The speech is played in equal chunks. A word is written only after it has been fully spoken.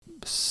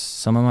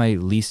some of my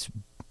least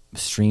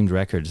streamed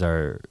records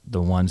are the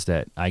ones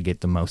that I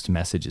get the most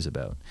messages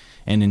about.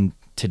 And in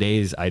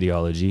today's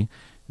ideology,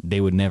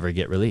 they would never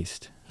get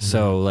released.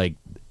 So like,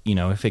 you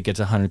know, if it gets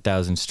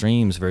 100,000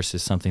 streams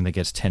versus something that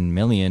gets 10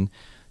 million,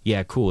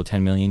 yeah, cool,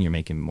 10 million, you're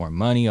making more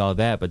money, all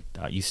that, but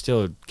you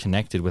still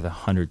connected with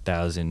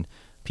 100,000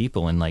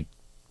 people and like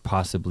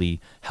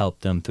possibly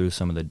helped them through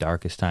some of the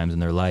darkest times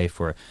in their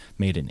life or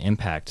made an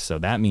impact. So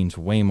that means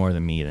way more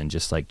than me than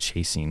just like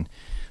chasing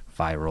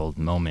viral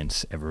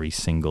moments every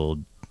single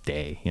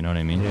day. You know what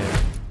I mean?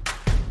 Yeah.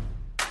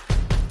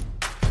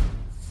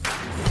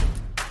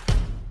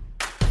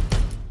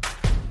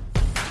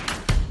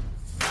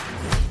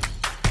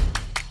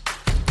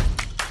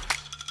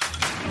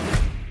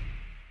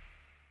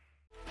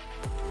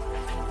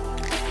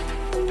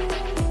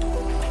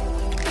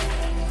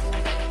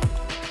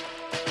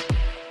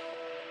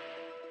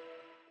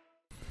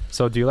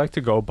 So do you like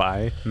to go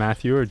by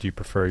Matthew, or do you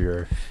prefer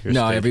your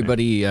No, stage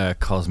everybody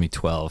calls me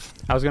 12.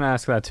 name? I was going to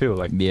ask that too.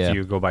 Like, Yeah. do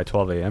you go by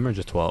 12 a.m. or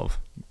just 12?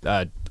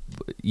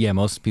 Yeah,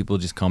 most people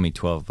just call me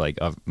 12. Like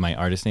my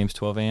artist name's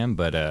 12 a.m.,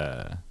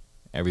 but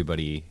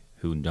everybody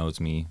who knows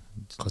me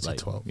Calls you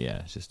 12.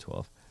 Yeah, it's just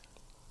 12.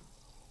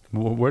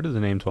 Where did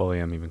the name 12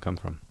 a.m. even come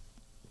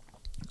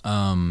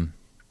from?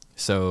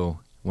 So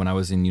when I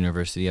was in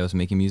university, I was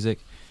making music,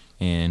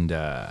 and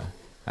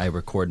I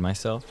record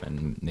myself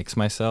and mix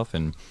myself,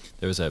 and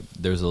there was a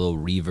little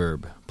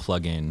reverb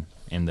plug-in,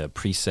 and the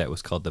preset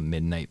was called the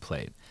Midnight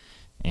Plate,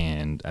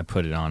 and I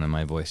put it on, and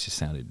my voice just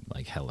sounded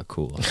like hella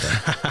cool. So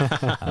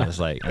I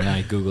was like, and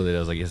I googled it. I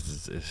was like,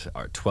 it's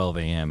 12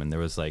 a.m. and there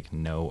was like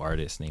no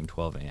artist named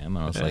 12 a.m.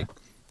 and I was like,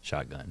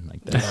 shotgun,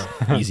 like that's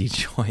easy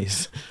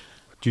choice.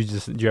 Do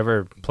you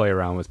ever play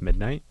around with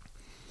midnight?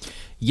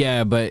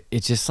 Yeah, but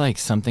it's just like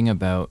something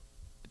about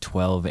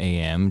 12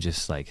 a.m.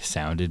 just like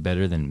sounded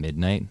better than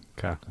midnight.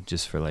 Okay.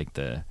 Just for like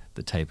the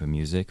type of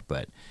music,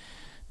 but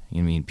I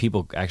mean,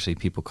 people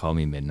call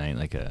me Midnight,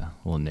 like a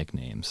little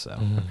nickname, so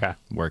Okay.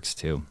 works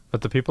too.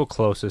 But the people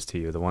closest to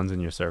you, the ones in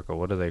your circle,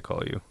 what do they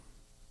call you?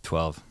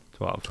 12.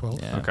 12.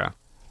 12? Yeah. Okay.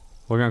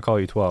 We're going to call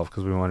you 12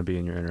 because we want to be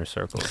in your inner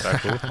circle. Is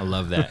that cool? I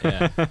love that.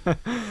 Yeah.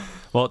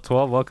 Well,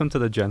 12, welcome to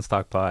the Gent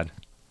Stock Pod.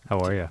 How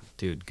are you?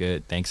 Dude,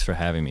 good. Thanks for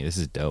having me. This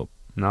is dope.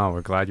 No,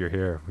 we're glad you're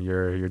here.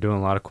 You're doing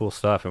a lot of cool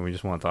stuff, and we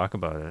just want to talk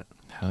about it.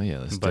 Hell yeah,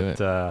 let's do it.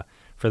 But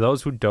for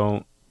those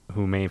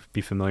who may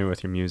be familiar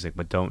with your music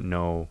but don't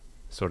know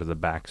sort of the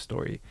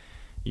backstory,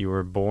 you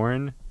were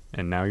born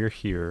and now you're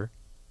here,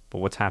 but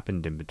what's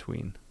happened in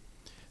between?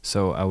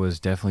 So I was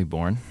definitely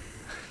born.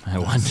 I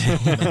was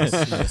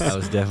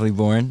definitely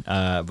born,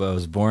 but I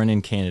was born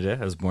in Canada.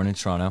 I was born in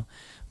Toronto,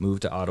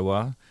 moved to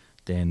Ottawa,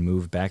 then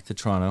moved back to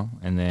Toronto,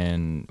 and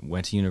then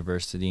went to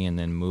university, and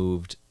then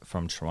moved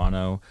from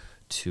Toronto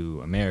to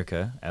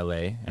America,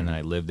 LA, and then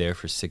I lived there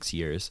for 6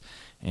 years,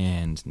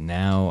 and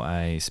now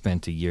I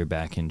spent a year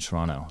back in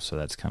Toronto. So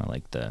that's kind of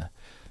like the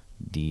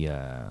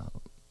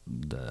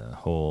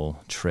whole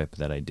trip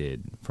that I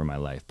did for my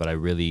life. But I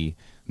really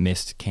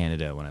missed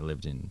Canada when I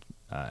lived in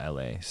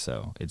LA,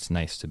 so it's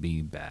nice to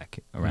be back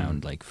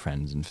around like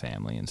friends and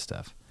family and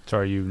stuff. So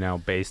are you now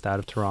based out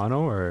of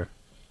Toronto, or?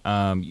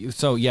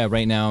 So yeah,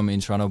 right now I'm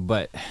in Toronto,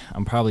 but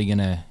I'm probably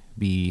gonna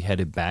be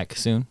headed back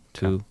soon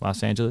to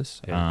Los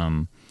Angeles.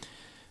 Yeah.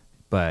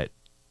 But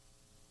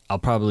I'll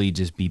probably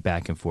just be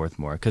back and forth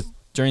more, because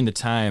during the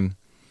time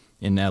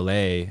in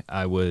LA,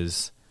 it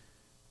was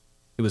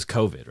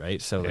COVID,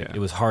 right? So like, it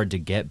was hard to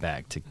get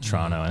back to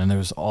Toronto, and there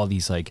was all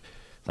these like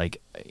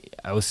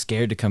I was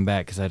scared to come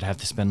back because I'd have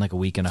to spend like a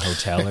week in a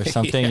hotel or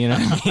something. You know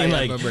what I mean? I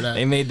Like remember that.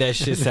 they made that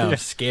shit sound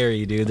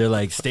scary, dude. They're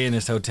like, stay in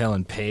this hotel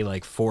and pay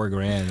like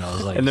 $4,000. And I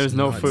was like, And there's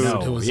no Nuts. food.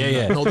 No. It was,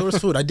 Yeah. No, there was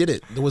food. I did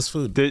it. There was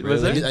food. Was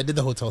Really? there? I did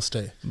the hotel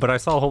stay. But I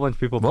saw a whole bunch of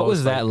people what post,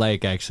 was that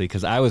like actually?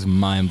 Because I was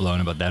mind blown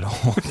about that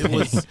whole It thing.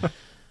 was.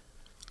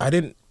 I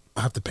didn't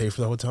have to pay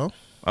for the hotel,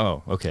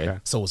 Oh, okay. Okay.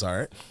 so it was all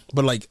right.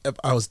 But like,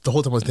 the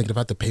whole time I was thinking, if I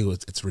had to pay,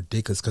 it's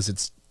ridiculous, because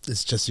it's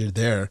just you're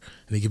there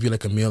and they give you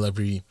like a meal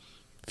every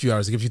few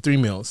hours. They give you 3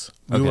 meals.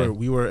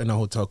 We were in a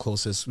hotel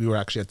closest. We were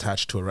actually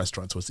attached to a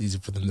restaurant, so it's easy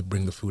for them to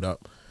bring the food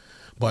up.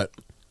 But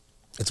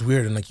it's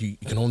weird, and like you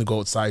can only go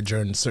outside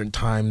during certain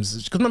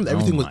times, because remember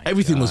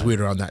everything was weird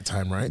around that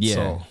time, right? Yeah.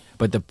 So,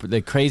 But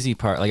the crazy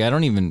part, like I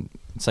don't even.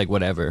 It's like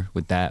whatever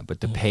with that,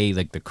 but to pay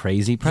like the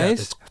crazy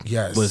price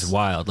yes, was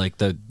wild. Like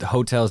the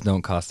hotels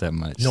don't cost that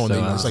much. No, so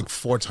it was like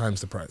 4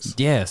 times the price.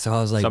 yeah. So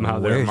I was like, somehow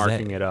they're where's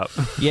marking that? it up.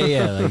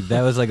 Yeah. Like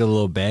that was like a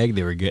little bag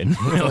they were getting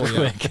real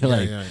quick.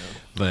 Like, yeah.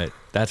 but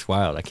that's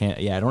wild. I can't.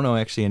 Yeah, I don't know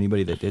actually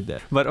anybody that did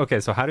that. But okay,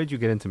 so how did you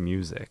get into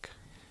music?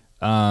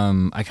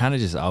 I kind of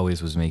just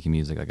always was making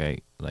music.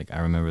 I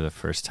remember the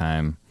first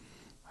time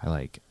I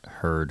like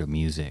heard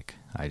music.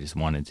 I just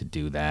wanted to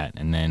do that,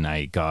 and then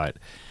I got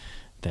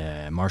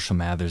the Marshall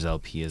Mathers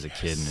LP as a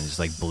kid, and it just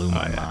like blew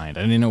my mind.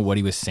 I didn't know what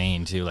he was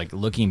saying too. Like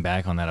looking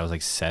back on that, I was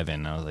like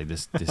 7. I was like,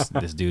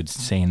 this dude's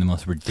saying the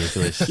most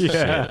ridiculous shit.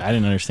 I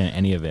didn't understand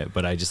any of it,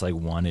 but I just like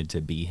wanted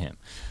to be him.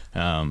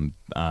 And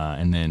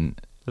then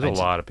There's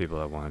a lot of people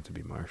that wanted to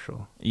be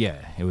Marshall.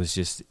 Yeah, it was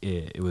just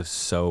it was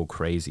so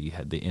crazy.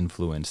 Had the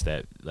influence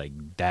that like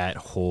that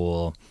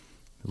whole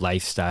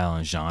lifestyle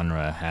and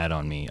genre had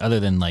on me, other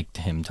than like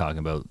him talking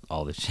about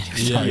all the shit he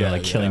was talking about,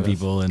 like killing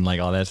people and like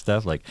all that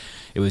stuff. Like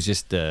it was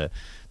just the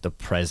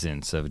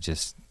presence of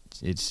just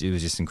it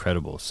was just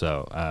incredible.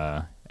 So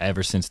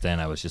ever since then,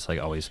 I was just like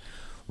always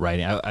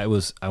writing.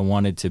 I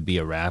wanted to be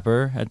a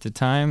rapper at the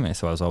time, and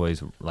so I was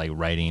always like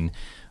writing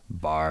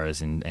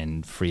bars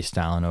and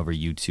freestyling over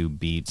YouTube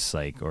beats,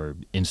 like, or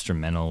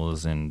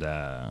instrumentals, and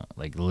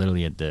like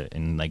literally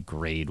in like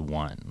grade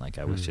 1, like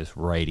I was just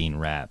writing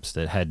raps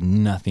that had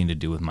nothing to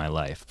do with my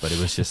life, but it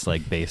was just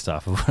like based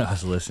off of what I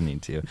was listening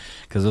to,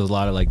 because there was a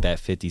lot of like that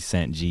 50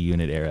 Cent G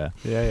Unit era,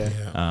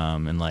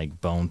 and like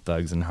Bone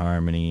Thugs and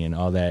Harmony and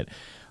all that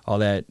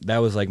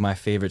was like my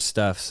favorite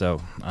stuff. So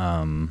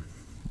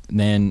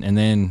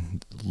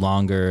then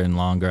longer and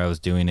longer I was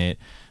doing it,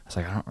 I was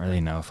like, I don't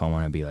really know if I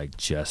want to be like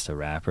just a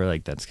rapper.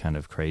 Like that's kind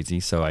of crazy.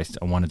 So I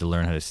wanted to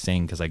learn how to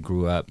sing, because I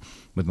grew up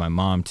with my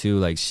mom too.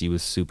 Like she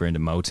was super into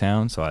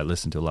Motown, so I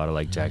listened to a lot of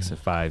like Jackson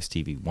 5,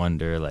 Stevie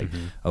Wonder, like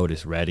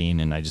Otis Redding,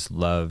 and I just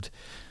loved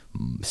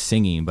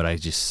singing, but I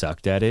just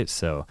sucked at it.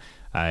 So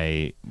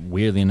I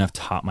weirdly enough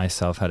taught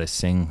myself how to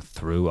sing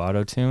through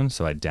autotune.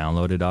 So I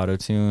downloaded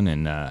autotune,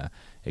 and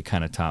it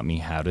kind of taught me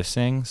how to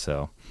sing.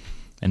 So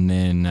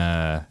then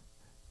I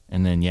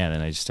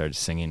just started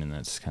singing, and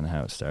that's kind of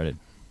how it started.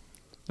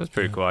 That's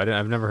pretty cool.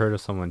 I've never heard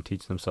of someone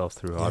teach themselves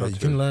through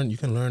autotune. You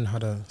can learn how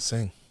to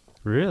sing.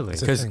 Really?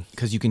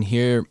 Because you can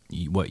hear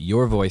what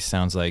your voice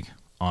sounds like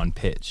on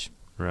pitch.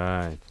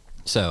 Right.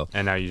 So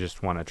and now you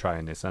just want to try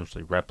and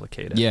essentially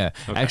replicate it. Yeah.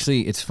 Okay.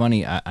 Actually, it's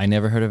funny. I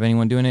never heard of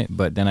anyone doing it,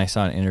 but then I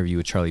saw an interview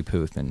with Charlie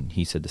Puth, and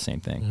he said the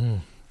same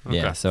thing. Okay.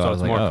 Yeah. So I was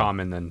it's like, more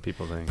common than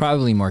people think.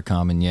 Probably more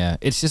common. Yeah.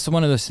 It's just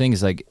one of those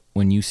things. Like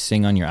when you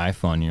sing on your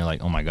iPhone, you're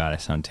like, oh my god, I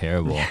sound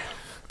terrible.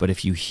 But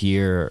if you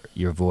hear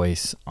your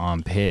voice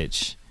on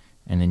pitch,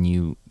 and then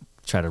you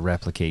try to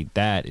replicate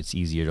that, it's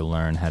easier to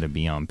learn how to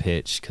be on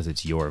pitch, because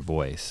it's your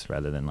voice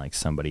rather than like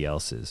somebody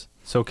else's.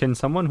 So can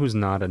someone who's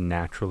not a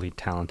naturally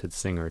talented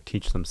singer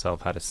teach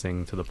themselves how to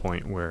sing to the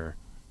point where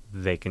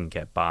they can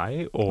get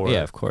by? Or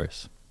yeah, of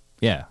course.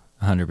 Yeah,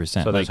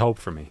 100%. So there's hope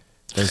for me.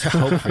 There's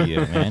hope for you,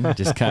 man.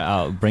 Just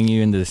I'll bring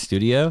you into the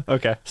studio.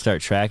 Okay.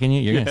 Start tracking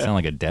you. You're gonna sound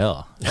like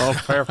Adele. Oh,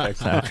 perfect.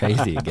 That's how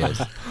crazy it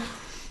gets.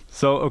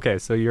 So okay,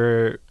 so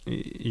you're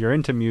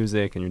into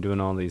music and you're doing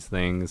all these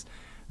things.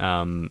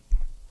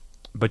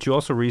 But you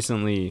also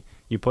recently,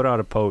 you put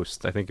out a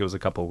post, I think it was a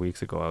couple of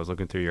weeks ago, I was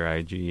looking through your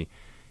IG,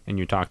 and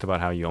you talked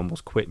about how you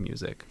almost quit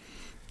music.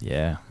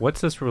 Yeah.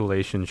 What's this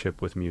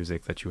relationship with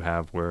music that you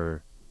have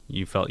where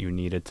you felt you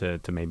needed to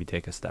maybe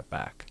take a step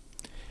back?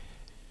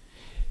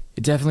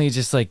 It definitely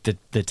just like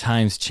the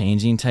times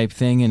changing type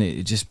thing, and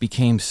it just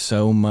became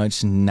so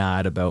much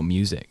not about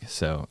music.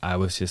 So I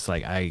was just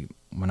like,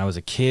 when I was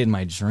a kid,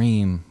 my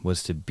dream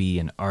was to be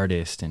an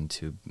artist and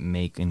to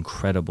make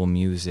incredible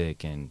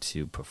music and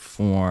to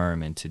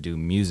perform and to do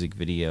music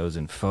videos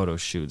and photo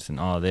shoots and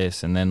all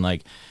this. And then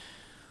like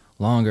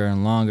longer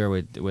and longer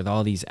with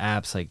all these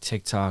apps like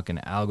TikTok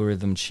and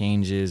algorithm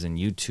changes and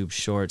YouTube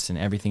shorts, and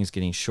everything's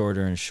getting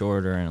shorter and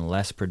shorter and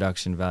less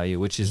production value,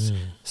 which is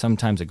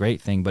sometimes a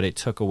great thing, but it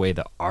took away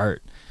the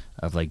art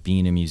of like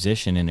being a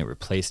musician, and it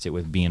replaced it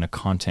with being a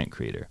content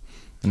creator.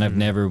 And I've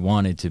never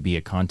wanted to be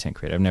a content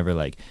creator. I've never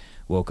like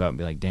woke up and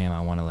be like, damn, I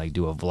want to like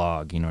do a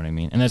vlog, you know what I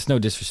mean? And that's no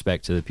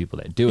disrespect to the people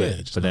that do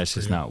it, but that's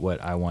just not what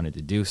I wanted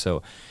to do.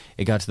 So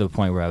it got to the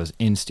point where I was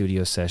in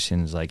studio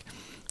sessions, like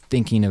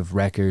thinking of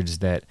records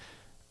that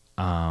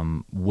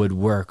would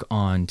work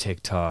on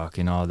TikTok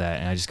and all that,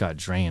 and I just got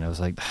drained. I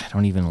was like, I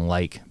don't even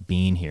like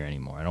being here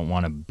anymore. I don't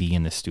want to be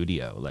in the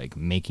studio like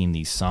making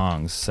these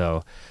songs.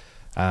 So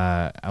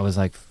I was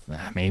like,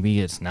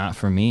 maybe it's not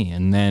for me.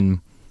 And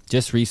then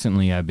just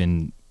recently I've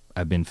been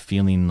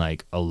feeling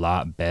like a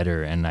lot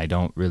better, and I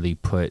don't really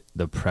put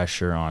the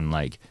pressure on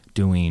like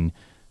doing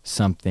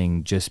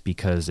something just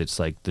because it's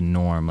like the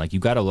norm. Like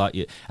you got a lot,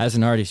 as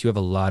an artist, you have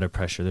a lot of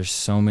pressure. There's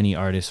so many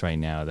artists right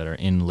now that are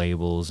in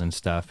labels and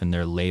stuff, and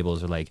their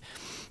labels are like,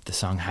 the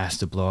song has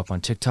to blow up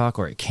on TikTok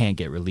or it can't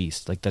get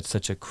released. Like that's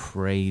such a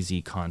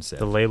crazy concept.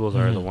 The labels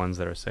are the ones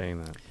that are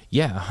saying that.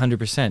 Yeah,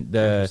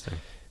 100%.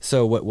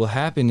 So what will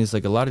happen is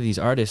like a lot of these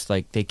artists,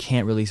 like they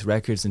can't release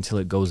records until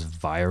it goes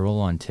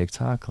viral on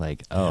TikTok.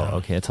 Like,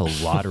 okay, that's a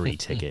lottery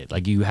ticket.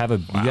 Like you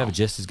have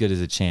just as good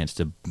as a chance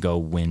to go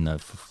win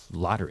the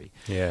lottery.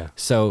 Yeah.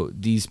 So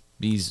these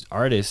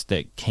artists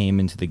that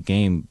came into the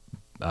game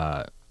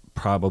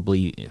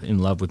probably in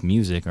love with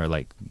music, or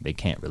like they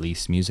can't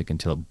release music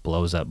until it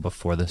blows up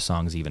before the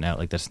song's even out.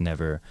 Like that's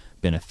never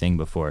been a thing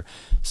before.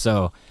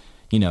 So,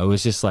 it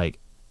was just like,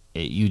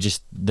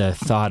 the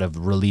thought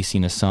of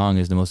releasing a song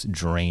is the most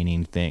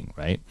draining thing,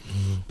 right?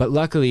 But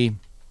luckily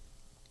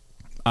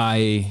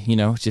I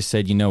just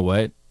said, you know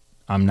what,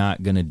 I'm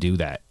not gonna do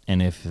that. And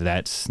if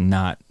that's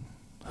not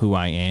who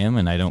I am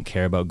and I don't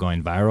care about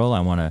going viral,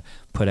 I want to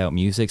put out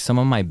music. Some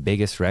of my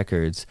biggest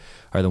records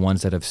are the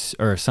ones that have,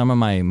 or some of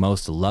my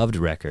most loved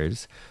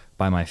records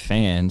by my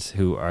fans,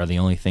 who are the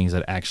only things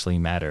that actually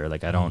matter.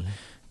 Like, I don't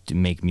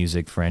make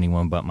music for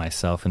anyone but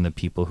myself and the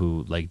people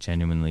who like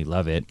genuinely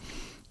love it.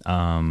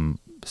 Some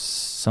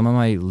of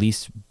my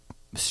least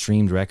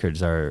streamed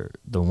records are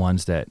the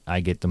ones that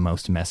I get the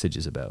most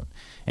messages about.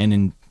 And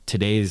in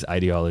today's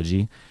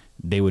ideology,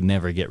 they would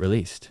never get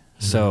released.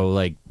 So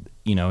like,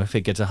 you know, if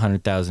it gets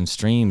 100,000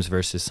 streams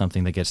versus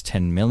something that gets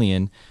 10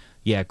 million,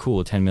 yeah,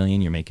 cool, 10 million,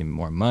 you're making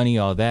more money,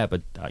 all that,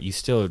 but you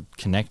still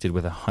connected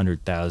with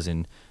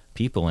 100,000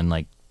 people and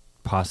like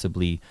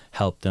possibly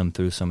helped them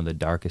through some of the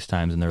darkest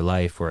times in their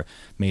life or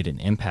made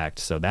an impact.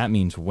 So that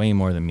means way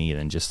more than me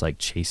than just like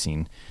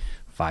chasing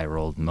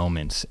viral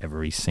moments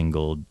every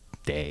single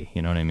day.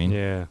 You know what I mean?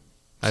 Yeah.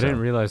 I didn't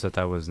realize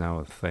that was now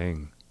a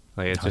thing.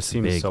 Like, it just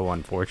seems so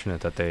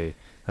unfortunate that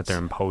they're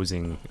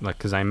imposing, like,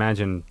 because I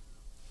imagine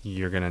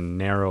you're gonna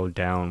narrow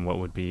down what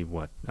would be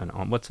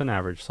what's an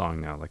average song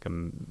now, like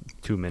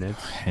 2 minutes.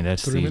 And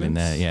that's 3 even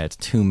minutes? that. Yeah, it's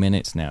 2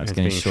 minutes now. It's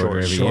getting shorter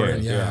every year.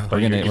 Yeah. We're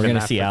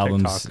gonna see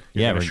albums. TikTok,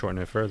 we're gonna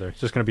shorten it further. It's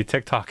just gonna be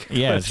TikTok.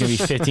 Yeah, it's gonna be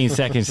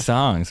 15-second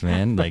songs,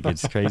 man. Like,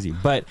 it's crazy.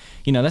 But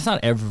you know, that's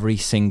not every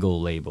single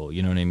label.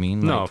 You know what I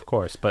mean? No, like, of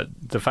course. But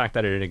the fact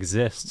that it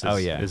exists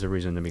is a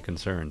reason to be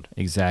concerned.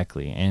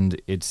 Exactly,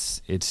 and it's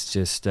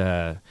just.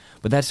 But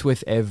that's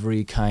with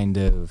every kind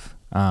of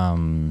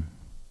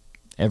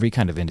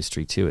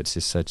industry too. It's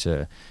just such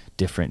a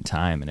different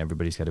time and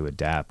everybody's got to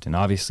adapt. And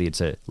obviously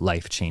it's a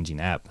life-changing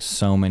app.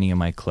 So many of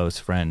my close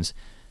friends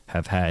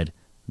have had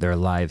their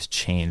lives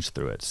changed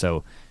through it.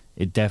 So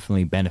it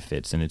definitely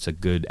benefits and it's a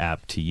good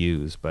app to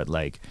use, but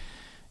like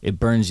it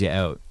burns you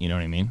out, you know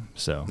what I mean?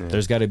 So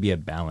there's got to be a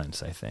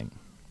balance, I think.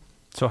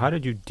 So how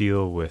did you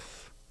deal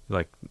with,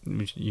 like,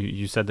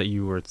 you said that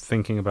you were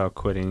thinking about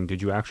quitting.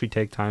 Did you actually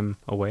take time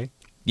away?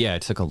 Yeah,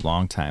 it took a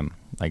long time.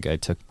 Like, I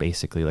took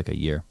basically like a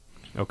year.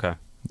 Okay.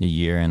 A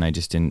year, and I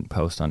just didn't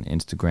post on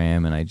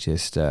Instagram, and I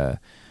just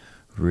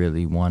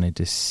really wanted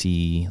to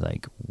see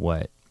like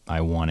what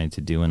I wanted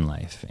to do in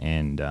life,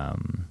 and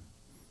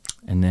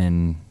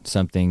then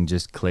something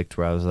just clicked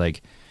where I was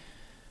like,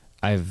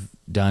 I've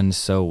done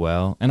so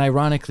well. And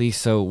ironically,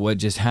 so what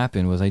just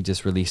happened was I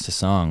just released a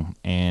song,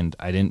 and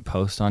I didn't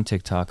post on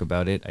TikTok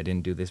about it. I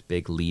didn't do this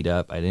big lead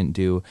up. I didn't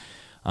do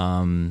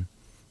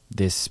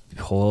this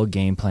whole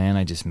game plan.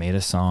 I just made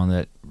a song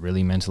that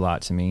really meant a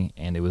lot to me,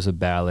 and it was a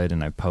ballad,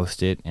 and I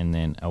posted it, and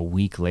then a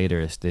week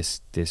later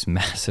this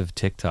massive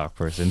TikTok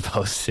person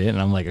posts it, and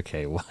I'm like,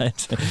 okay,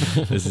 what?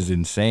 This is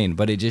insane.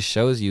 But it just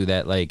shows you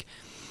that like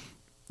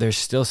there's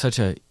still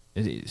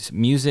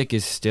music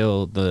is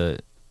still the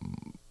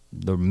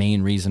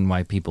main reason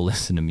why people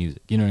listen to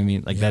music. You know what I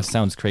mean? Like, that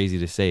sounds crazy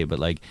to say, but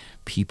like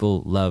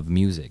people love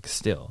music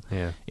still.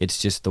 Yeah.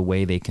 It's just the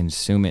way they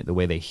consume it, the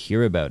way they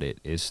hear about it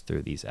is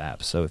through these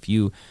apps. So if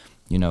you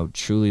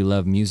truly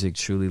love music,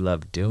 truly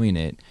love doing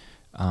it,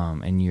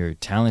 and you're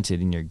talented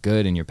and you're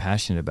good and you're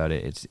passionate about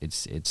it,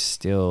 it's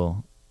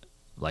still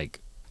like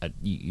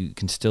you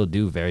can still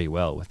do very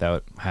well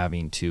without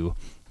having to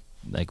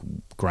like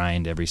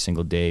grind every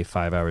single day,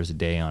 5 hours a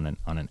day on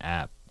an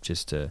app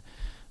just to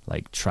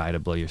like try to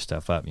blow your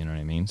stuff up, you know what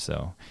I mean?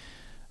 So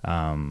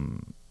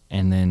and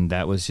then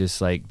that's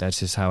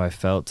just how I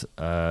felt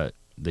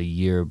the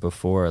year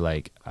before.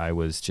 Like I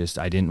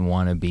didn't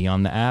want to be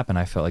on the app, and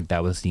I felt like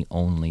that was the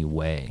only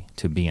way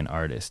to be an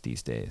artist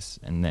these days.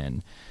 And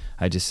then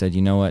I just said,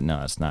 you know what, no,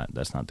 that's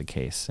not the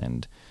case.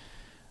 And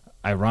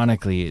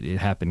ironically it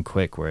happened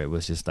quick, where it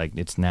was just like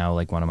it's now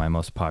like one of my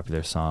most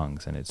popular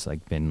songs, and it's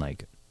like been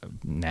like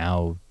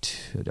now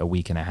a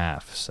week and a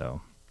half.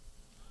 So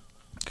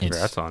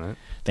congrats on it.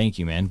 Thank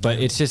you, man. But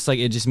it's just like,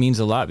 it just means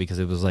a lot, because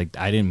it was like,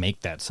 I didn't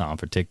make that song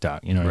for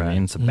TikTok. You know what I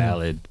mean? It's a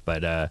ballad,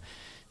 but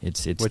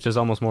it's which is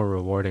almost more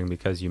rewarding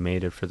because you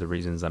made it for the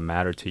reasons that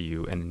matter to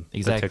you, and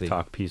the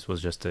TikTok piece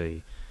was just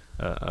a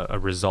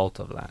result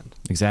of that.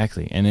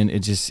 Exactly. And then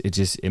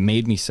it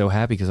made me so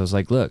happy, because I was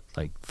like, look,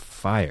 like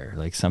fire,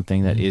 like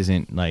something that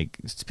isn't like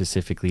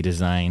specifically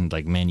designed,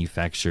 like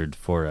manufactured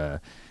for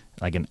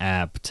like an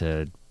app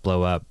to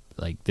blow up.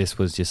 Like this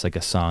was just like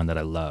a song that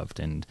I loved.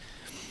 And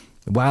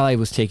while I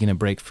was taking a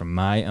break from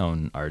my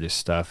own artist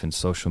stuff and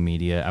social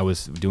media, I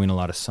was doing a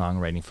lot of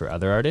songwriting for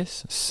other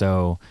artists.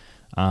 So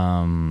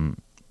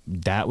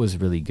that was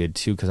really good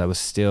too, because I was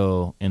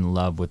still in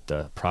love with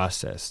the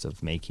process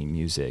of making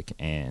music,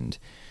 and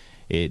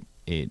it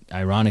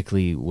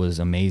ironically was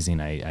amazing.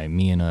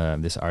 Me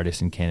and this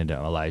artist in Canada,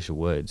 Elijah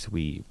Woods,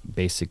 we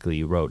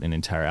basically wrote an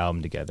entire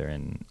album together,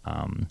 and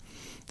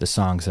the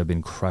songs have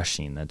been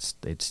crushing.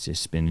 It's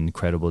just been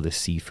incredible to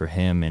see for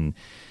him. And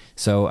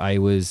so I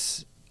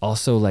was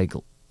also like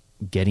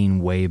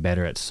getting way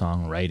better at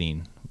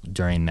songwriting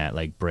during that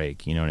like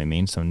break, you know what I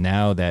mean? So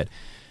now that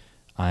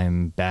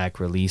I'm back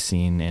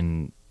releasing,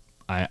 and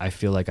I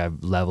feel like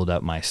I've leveled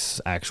up my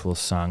actual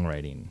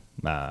songwriting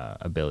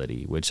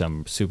ability, which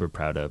I'm super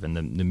proud of. And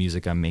the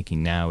music I'm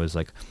making now is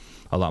like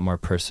a lot more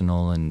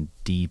personal and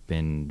deep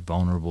and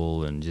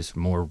vulnerable and just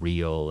more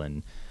real.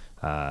 And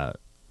I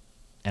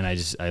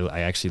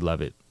actually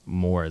love it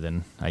more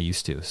than I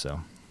used to.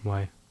 So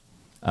why?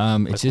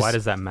 It's just, why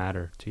does that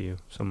matter to you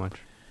so much?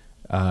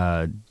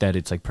 that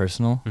it's like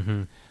personal.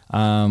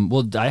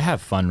 Well, I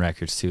have fun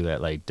records too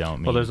that like don't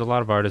mean. Well, there's a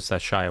lot of artists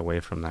that shy away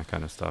from that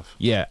kind of stuff.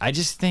 Yeah, I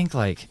just think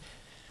like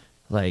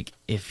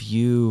if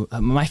you,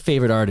 my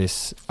favorite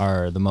artists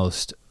are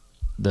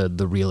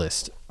the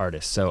realist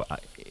artists. So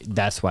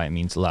that's why it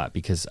means a lot,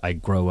 because I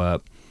grew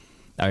up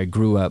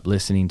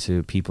listening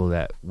to people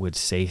that would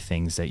say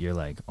things that you're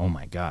like, oh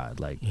my God,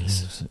 like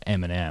this is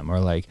Eminem, or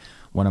like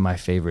one of my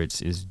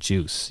favorites is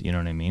Juice. You know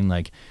what I mean?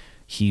 Like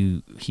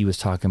he was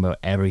talking about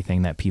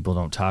everything that people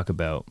don't talk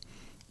about,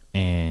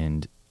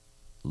 and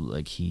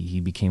like he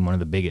became one of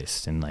the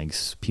biggest. And like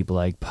people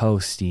like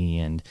Posty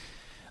and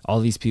all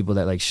these people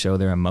that like show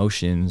their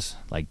emotions,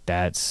 like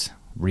that's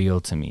real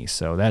to me.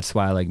 So that's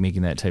why I like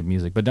making that type of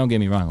music. But don't get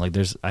me wrong, like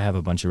I have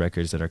a bunch of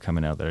records that are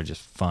coming out that are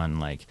just fun.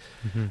 Like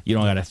you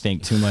don't got to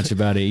think too much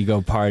about it. You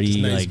go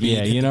party, nice like beat,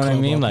 yeah, you know what I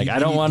mean? Like I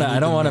don't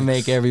want to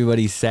make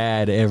everybody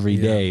sad every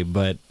day,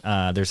 but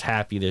there's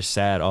happy, there's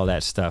sad, all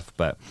that stuff.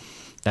 But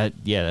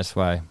that's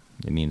why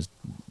it means,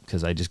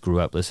 because I just grew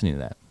up listening to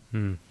that.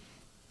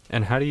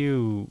 And how do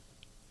you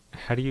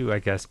I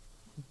guess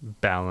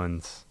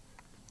balance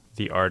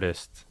the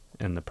artist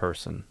and the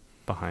person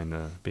behind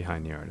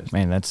the artist?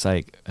 Man,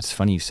 it's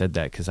funny you said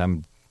that, because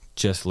I'm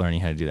just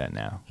learning how to do that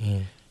now.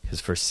 Because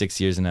for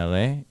 6 years in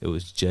LA, it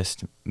was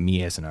just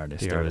me as an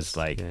artist. It was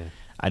like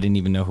I didn't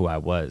even know who I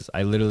was.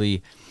 I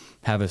literally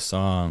have a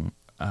song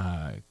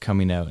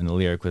coming out, and the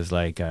lyric was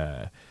like,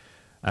 I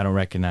don't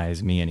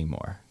recognize me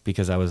anymore,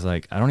 because I was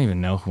like, I don't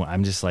even know who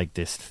I'm, just like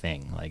this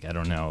thing. Like I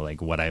don't know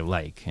like what I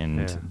like.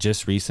 And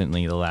just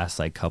recently, the last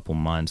like couple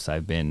months,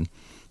 I've been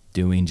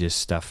doing just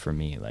stuff for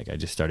me. Like I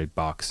just started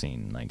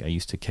boxing. Like I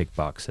used to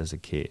kickbox as a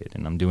kid,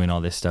 and I'm doing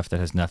all this stuff that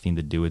has nothing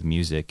to do with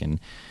music. And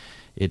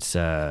it's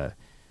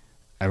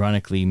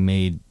ironically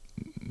made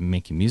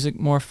making music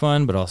more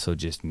fun, but also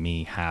just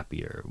me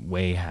happier,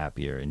 way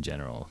happier in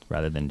general,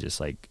 rather than just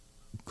like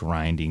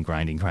grinding. You know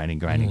what I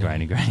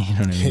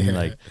mean?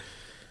 Like,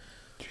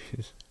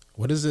 jeez.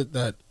 What is it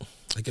that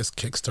I guess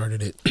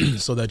kickstarted it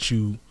so that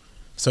you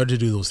started to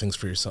do those things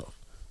for yourself?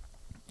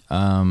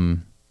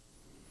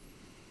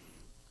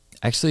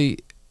 Actually,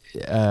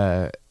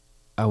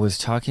 I was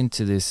talking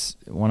to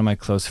one of my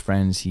close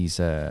friends. He's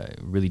a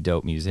really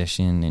dope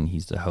musician, and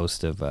he's the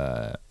host of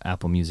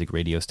Apple Music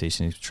radio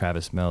station. He's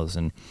Travis Mills,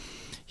 and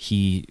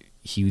he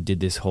did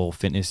this whole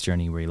fitness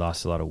journey where he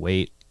lost a lot of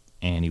weight,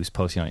 and he was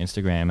posting on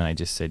Instagram, and I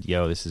just said,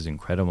 yo, this is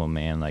incredible,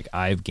 man. Like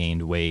I've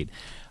gained weight.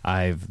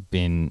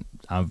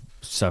 I'm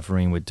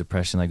suffering with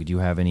depression. Like, do you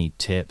have any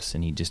tips?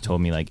 And he just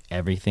told me, like,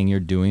 everything you're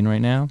doing right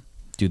now,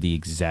 do the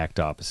exact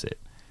opposite.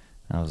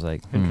 And I was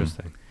like,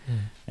 interesting.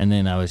 And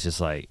then I was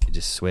just like, it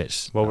just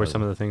switched. What were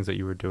some of the things that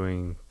you were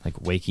doing? Like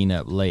waking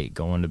up late,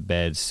 going to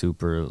bed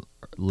super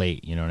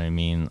late, you know what I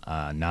mean?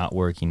 Not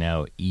working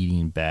out,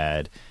 eating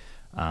bad,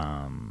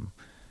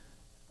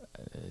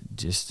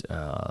 just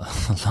a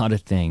lot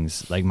of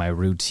things. Like my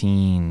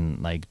routine,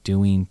 like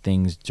doing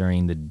things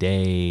during the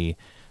day,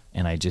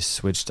 and I just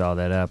switched all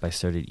that up. I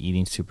started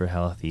eating super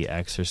healthy,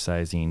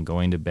 exercising,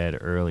 going to bed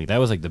early. That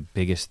was like the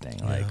biggest thing.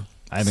 Like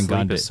I haven't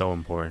gone to. Sleep is so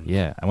important.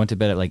 Yeah, I went to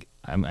bed at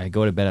I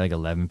go to bed at like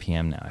 11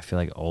 p.m. now. I feel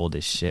like old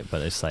as shit,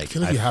 but it's like I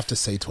feel like you have to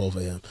say 12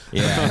 a.m.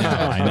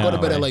 Yeah, I know. I go to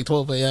bed at like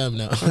 12 a.m.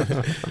 now.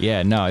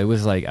 Yeah, no, it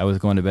was like I was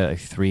going to bed at like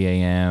 3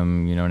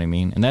 a.m. You know what I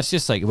mean? And that's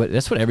just like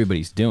that's what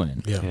everybody's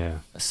doing. Yeah.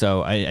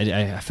 So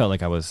I felt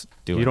like I was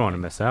doing. You don't want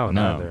to miss out.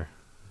 No, either.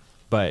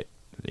 But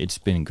it's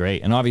been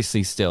great, and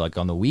obviously still like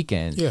on the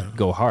weekend,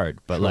 go hard.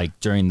 But like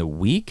during the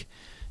week,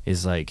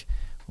 is like.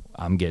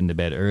 I'm getting to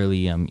bed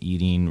early, I'm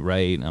eating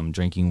right, I'm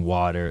drinking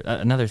water.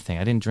 Another thing,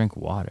 I didn't drink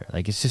water.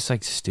 Like, it's just,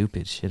 like,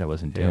 stupid shit I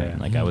wasn't doing.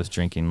 Like, I was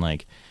drinking,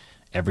 like,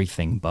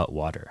 everything but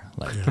water.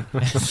 Like,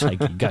 it's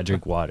like, you gotta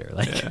drink water.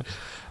 Like,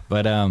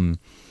 but,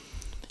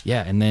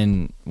 yeah, and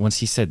then once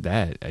he said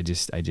that, I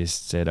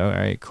just said, all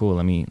right, cool,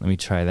 let me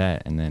try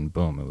that. And then,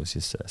 boom, it was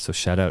just, so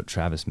shout out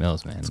Travis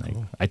Mills, man. That's like,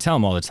 cool. I tell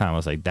him all the time, I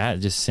was like, that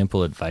just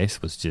simple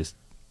advice was just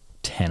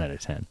 10 out of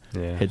 10.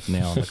 Yeah. Hit the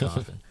nail on the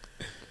coffin.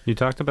 You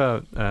talked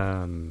about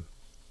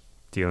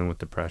dealing with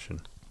depression.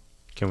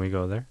 Can we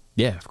go there?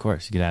 Yeah, of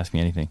course. You could ask me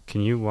anything.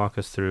 Can you walk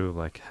us through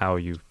like how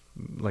you,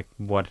 like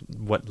what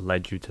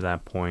led you to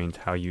that point?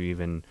 How you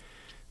even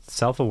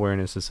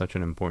self-awareness is such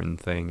an important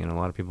thing, and a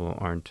lot of people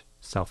aren't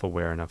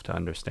self-aware enough to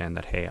understand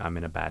that, hey, I'm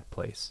in a bad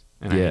place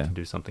and I need to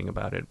do something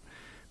about it.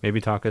 Maybe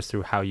talk us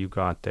through how you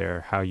got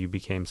there, how you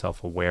became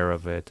self-aware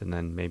of it, and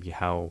then maybe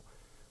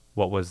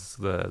what was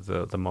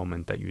the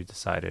moment that you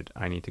decided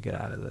I need to get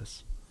out of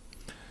this.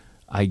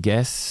 I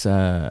guess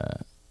I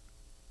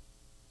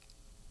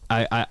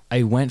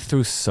went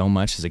through so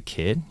much as a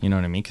kid, you know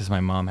what I mean? Because my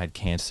mom had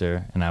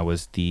cancer, and I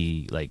was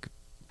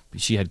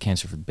she had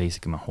cancer for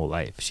basically my whole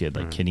life. She had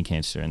like kidney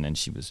cancer, and then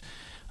she was,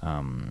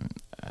 I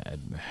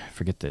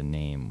forget the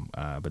name,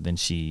 but then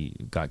she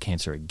got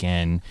cancer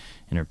again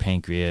in her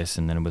pancreas,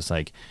 and then it was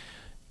like,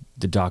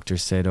 the doctor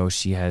said, oh,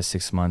 she has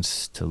 6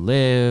 months to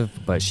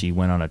live, but she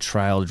went on a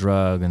trial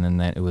drug, and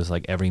then it was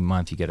like every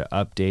month you get an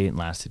update, and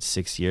lasted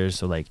 6 years.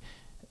 So like,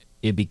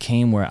 it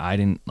became where I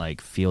didn't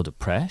like feel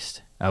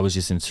depressed. I was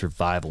just in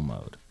survival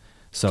mode.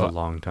 So it's a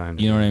long time.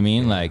 You know what I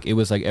mean? Yeah. Like, it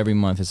was like every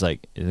month is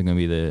like, is it going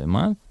to be the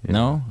month? Yeah.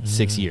 No?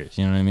 6 years.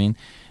 You know what I mean?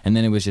 And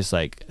then it was just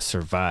like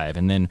survive.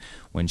 And then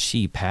when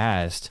she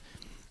passed,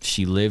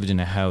 she lived in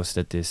a house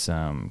that this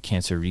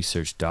cancer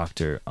research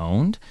doctor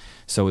owned.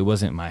 So it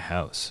wasn't my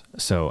house.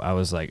 So I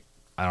was like,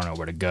 I don't know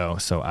where to go.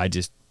 So I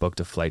just booked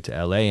a flight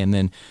to LA. And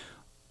then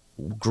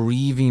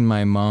grieving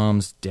my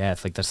mom's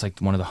death, like, that's like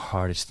one of the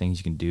hardest things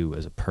you can do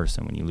as a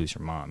person when you lose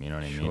your mom. You know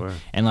what I mean? Sure.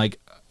 And like,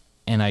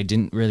 and I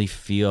didn't really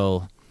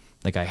feel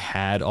like I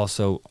had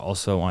also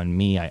on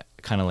me, I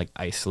kind of like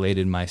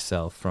isolated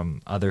myself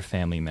from other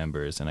family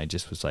members. And I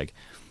just was like,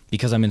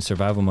 because I'm in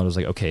survival mode, I was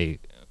like, okay,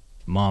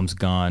 mom's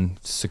gone,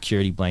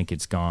 security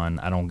blanket's gone,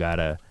 I don't got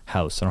a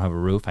house, I don't have a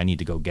roof, I need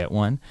to go get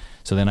one.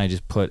 So then I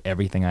just put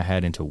everything I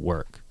had into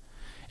work.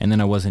 And then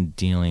I wasn't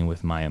dealing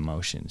with my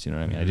emotions, you know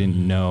what I mean? I didn't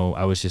know,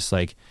 I was just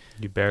like,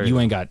 you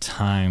ain't got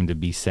time to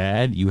be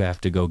sad, you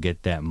have to go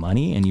get that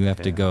money, and you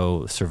have to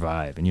go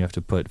survive, and you have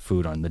to put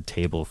food on the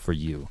table for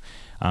you.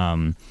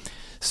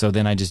 So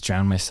then I just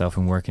drowned myself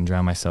in work, and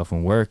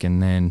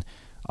then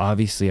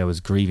obviously I was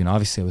grieving.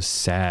 Obviously I was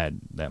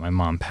sad that my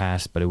mom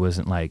passed, but it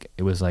wasn't like,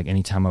 it was like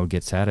anytime I would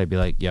get sad, I'd be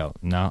like, yo,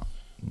 no,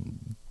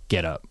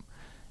 get up.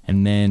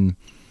 And then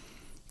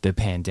the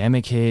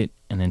pandemic hit,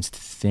 and then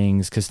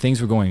because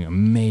things were going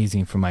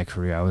amazing for my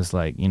career. I was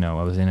like, you know,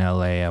 I was in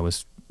LA, I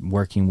was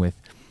working with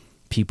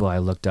people I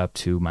looked up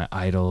to, my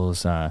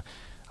idols. I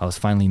was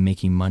finally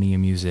making money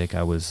in music.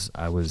 I was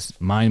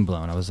mind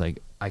blown. I was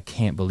like, I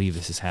can't believe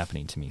this is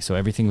happening to me. So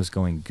everything was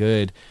going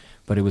good,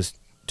 but it was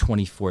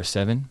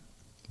 24/7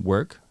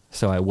 work.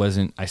 So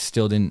I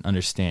still didn't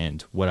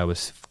understand what I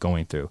was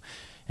going through.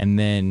 And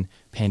then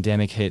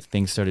pandemic hit,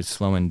 things started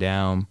slowing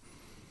down.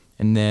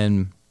 And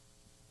then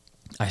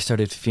I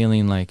started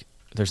feeling like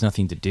there's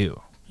nothing to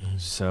do.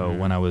 So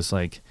when I was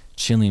like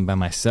chilling by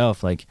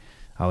myself, like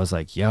I was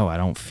like, yo, I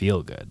don't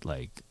feel good.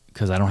 Like,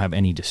 cause I don't have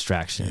any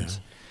distractions.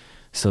 Yeah.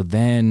 So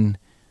then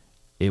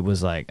it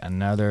was like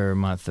another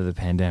month of the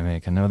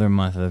pandemic,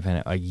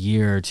 a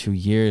year or 2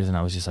 years. And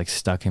I was just like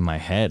stuck in my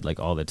head, like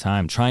all the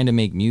time trying to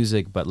make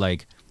music, but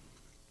like,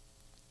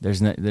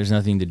 there's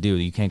nothing to do.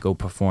 You can't go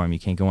perform. You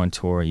can't go on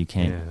tour. You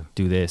can't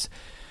do this.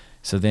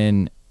 So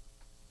then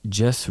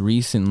just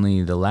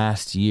recently, the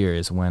last year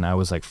is when I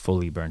was like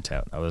fully burnt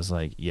out. I was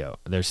like, yo,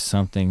 there's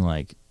something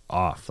like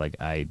off. Like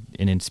and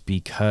it's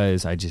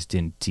because I just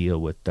didn't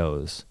deal with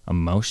those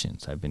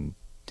emotions I've been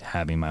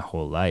having my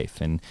whole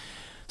life. And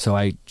so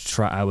I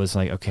was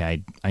like,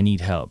 okay, I need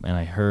help. And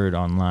I heard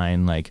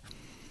online, like,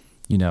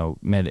 you know,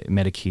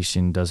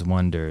 medication does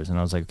wonders. And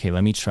I was like, okay,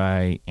 let me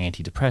try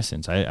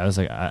antidepressants. I was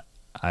like,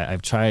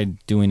 I've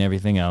tried doing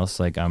everything else.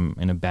 Like, I'm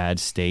in a bad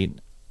state.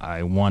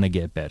 I want to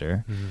get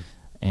better.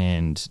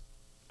 And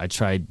I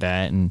tried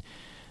that, and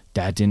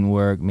that didn't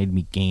work, made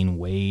me gain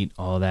weight,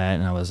 all that.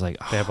 And I was like,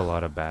 they have a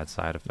lot of bad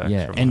side effects.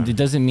 Yeah. And it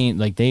doesn't mean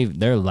like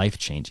they're life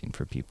changing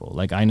for people.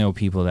 Like, I know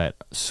people that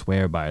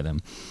swear by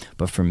them,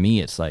 but for me,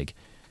 it's like,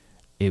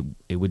 it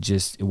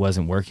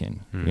wasn't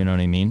working. You know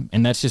what I mean?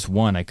 And that's just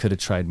one. I could have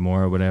tried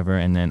more or whatever.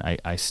 And then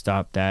I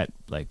stopped that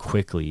like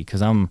quickly.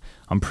 'Cause I'm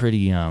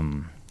pretty,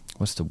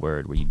 what's the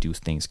word where you do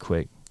things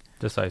quick?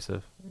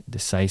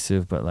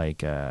 Decisive, but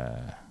like,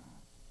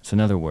 it's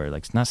another word.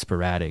 Like, it's not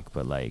sporadic,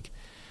 but like,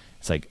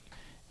 it's like,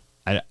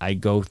 I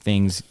go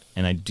things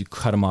and I do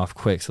cut them off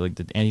quick. So like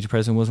the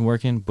antidepressant wasn't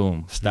working,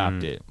 boom,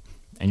 stopped it.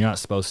 And you're not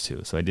supposed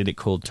to. So I did it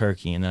cold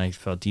turkey, and then I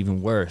felt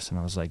even worse. And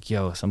I was like,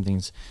 yo,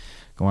 something's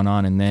going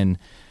on. And then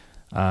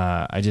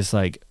I just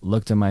like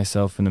looked at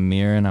myself in the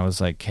mirror, and I was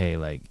like, okay,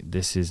 like,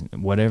 this is,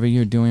 whatever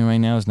you're doing right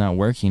now is not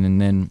working.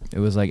 And then it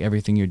was like,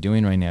 everything you're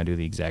doing right now, do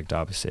the exact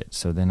opposite.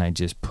 So then I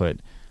just put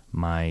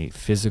my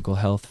physical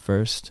health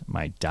first,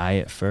 my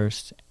diet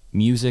first,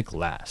 music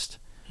last.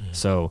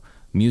 So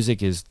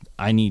music is,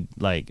 I need,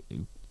 like,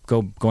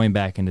 going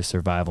back into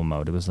survival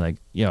mode. It was like,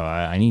 yo,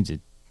 I need to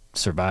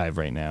survive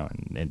right now,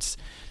 and it's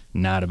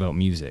not about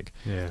music.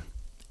 Yeah.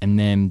 And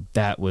then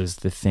that was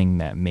the thing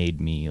that made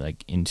me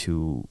like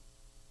into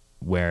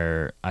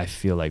where I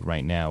feel like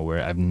right now,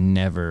 where I've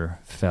never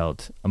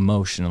felt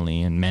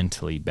emotionally and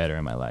mentally better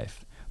in my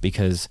life,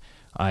 because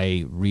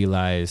I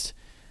realized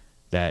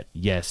that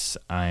yes,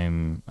 I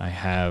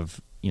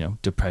have, you know,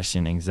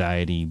 depression,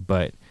 anxiety,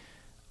 but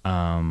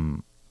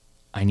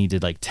I need to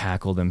like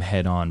tackle them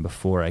head on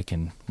before I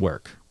can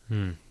work.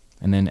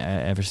 And then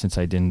ever since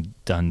I done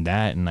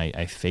that, and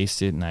I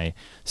faced it, and I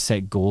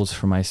set goals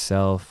for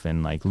myself,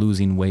 and like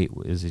losing weight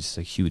is just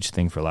a huge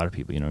thing for a lot of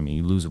people. You know what I mean?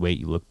 You lose weight,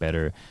 you look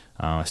better.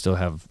 I still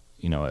have,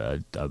 you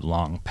know, a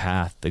long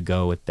path to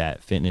go with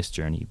that fitness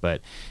journey, but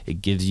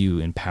it gives you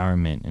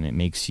empowerment, and it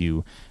makes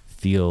you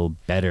feel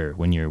better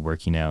when you're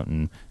working out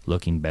and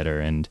looking better.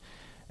 And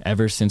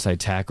ever since I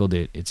tackled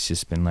it, it's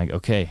just been like,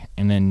 okay,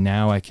 and then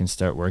now I can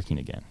start working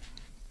again.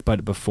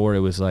 But before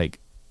it was like,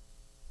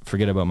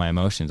 forget about my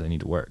emotions, I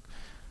need to work.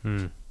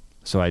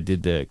 So I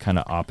did the kind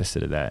of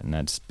opposite of that, and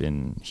that's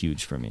been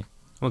huge for me.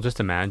 Well,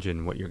 just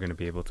imagine what you're going to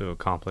be able to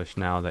accomplish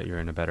now that you're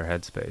in a better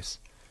headspace.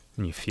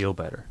 and you feel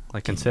better.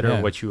 Like,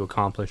 consider what you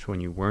accomplished when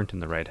you weren't in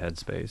the right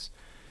headspace.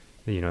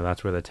 You know,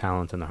 that's where the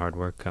talent and the hard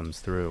work comes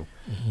through.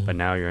 But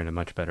now you're in a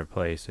much better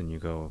place, and you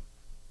go,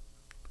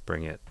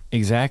 bring it.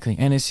 Exactly.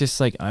 And it's just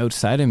like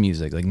outside of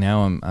music, like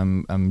now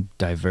I'm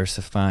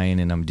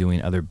diversifying, and I'm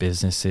doing other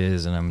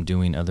businesses, and I'm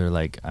doing other,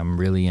 like, I'm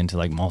really into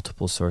like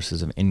multiple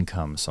sources of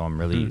income. So I'm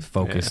really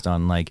focused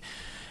on like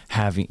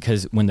having,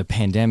 because when the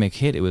pandemic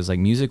hit, it was like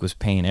music was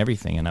paying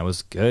everything, and I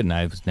was good, and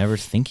I was never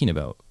thinking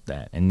about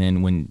that. And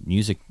then when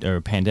music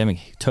or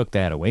pandemic took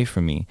that away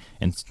from me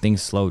and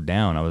things slowed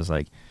down, I was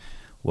like,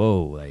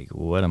 whoa, like,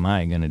 what am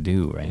I gonna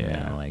do right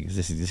now? Like,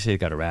 this shit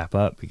got to wrap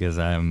up, because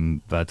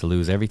I'm about to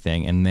lose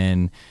everything. And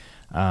then,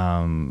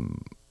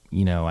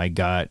 you know, I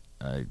got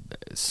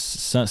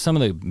some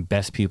of the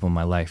best people in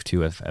my life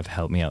too have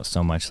helped me out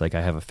so much. Like,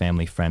 I have a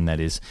family friend that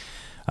is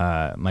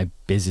my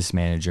business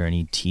manager,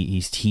 and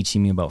he's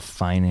teaching me about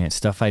finance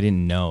stuff I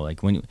didn't know.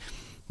 Like, when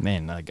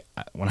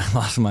I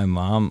lost my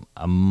mom,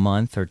 a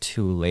month or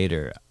two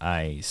later,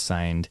 I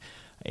signed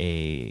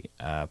a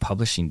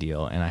publishing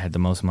deal, and I had the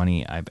most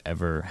money I've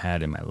ever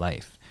had in my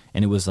life.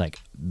 And it was like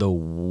the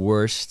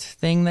worst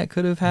thing that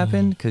could have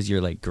happened, because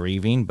you're like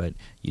grieving, but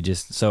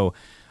so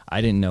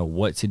I didn't know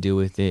what to do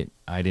with it.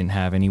 I didn't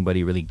have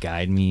anybody really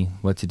guide me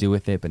what to do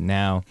with it. But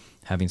now,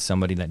 having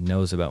somebody that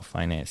knows about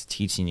finance,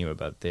 teaching you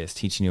about this,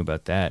 teaching you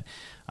about that,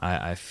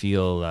 I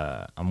feel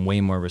I'm way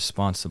more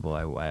responsible.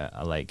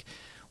 I like,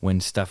 when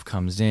stuff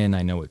comes in,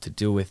 I know what to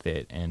do with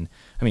it. And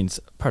I mean, it's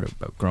part of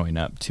about growing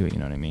up too, you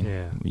know what I mean?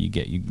 Yeah.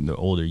 The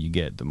older you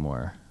get, the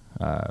more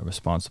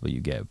responsible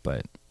you get.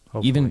 But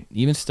Hopefully.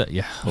 even stuff,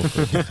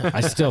 hopefully. I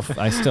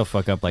still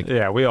fuck up, like,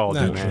 We all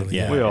do, man.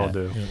 Yeah, we all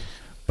do. Yeah.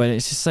 but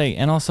it's just like,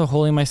 and also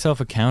holding myself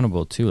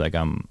accountable too. Like,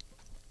 I'm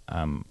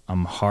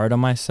hard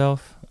on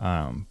myself,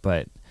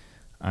 but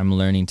I'm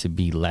learning to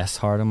be less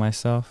hard on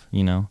myself,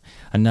 you know.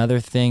 Another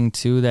thing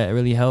too that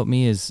really helped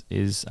me is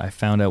I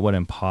found out what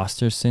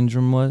imposter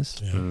syndrome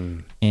was.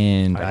 Yeah.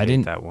 And I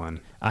didn't, that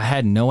one. I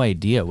had no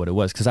idea what it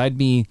was, because I'd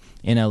be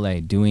in LA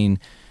doing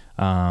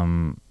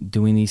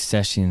these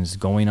sessions,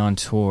 going on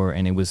tour,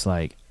 and it was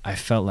like, I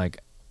felt like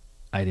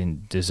I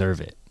didn't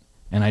deserve it,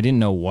 and I didn't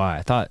know why.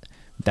 I thought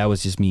that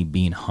was just me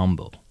being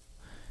humble.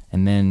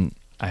 And then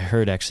I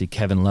heard actually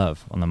Kevin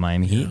Love on the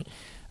Miami Heat.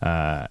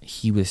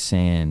 He was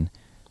saying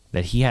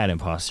that he had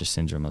imposter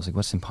syndrome. I was like,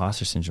 what's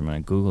imposter syndrome? And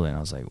I Googled it, and I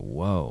was like,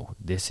 whoa,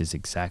 this is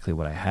exactly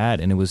what I had.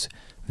 And it was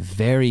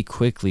very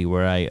quickly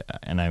where I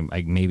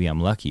maybe I'm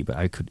lucky, but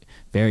I could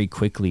very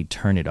quickly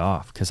turn it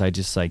off, because I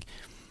just like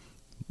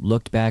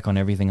looked back on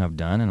everything I've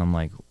done, and I'm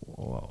like,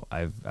 whoa,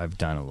 I've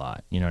done a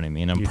lot. You know what I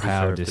mean? I'm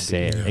proud to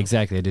say it.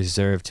 Exactly. I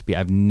deserve to be.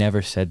 I've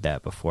never said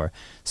that before.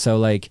 So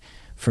like,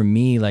 for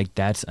me, like,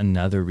 that's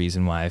another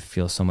reason why I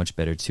feel so much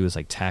better too, is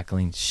like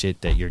tackling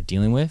shit that you're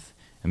dealing with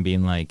and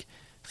being like,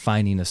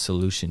 finding a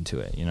solution to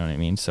it. You know what I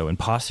mean? So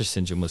imposter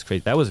syndrome was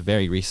crazy. That was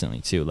very recently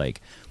too.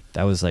 Like,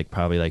 that was like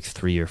probably like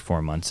 3 or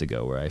 4 months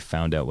ago where I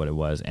found out what it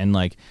was. And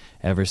like,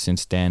 ever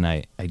since then,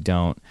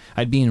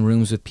 I'd be in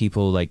rooms with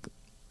people like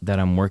that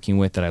I'm working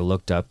with that I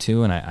looked up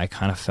to, and I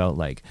kind of felt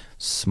like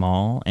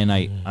small, and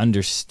I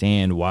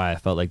understand why I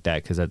felt like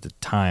that, because at the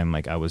time,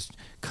 like, I was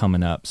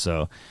coming up.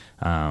 So,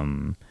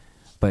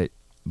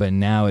 but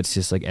now it's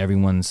just like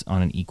everyone's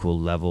on an equal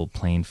level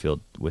playing field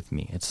with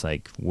me. It's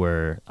like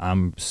where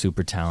I'm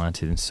super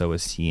talented, and so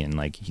is he. And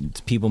like,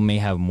 people may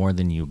have more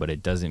than you, but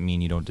it doesn't mean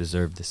you don't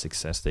deserve the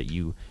success that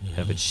you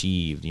have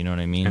achieved. You know what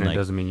I mean? And like, it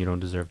doesn't mean you don't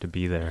deserve to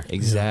be there.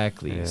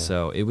 Exactly. Yeah.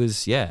 So it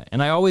was,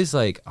 and I always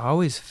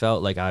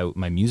felt like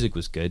my music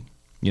was good.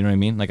 You know what I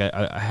mean? Like,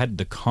 I had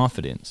the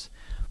confidence,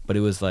 but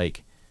it was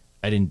like,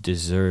 I didn't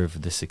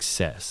deserve the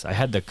success. I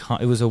had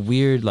it was a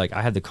weird, like,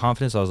 I had the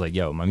confidence. I was like,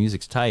 yo, my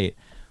music's tight.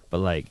 But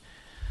like,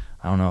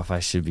 I don't know if I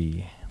should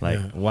be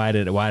like, why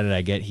did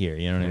I get here?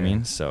 You know what I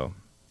mean? So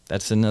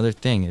that's another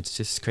thing. It's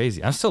just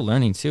crazy. I'm still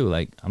learning too.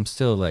 Like, I'm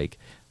still like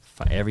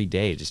every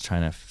day just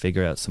trying to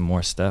figure out some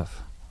more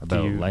stuff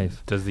about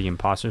life. Does the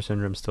imposter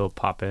syndrome still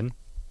pop in?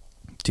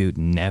 Dude,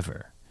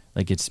 never.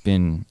 Like, it's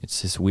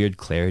this weird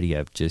clarity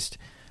I've just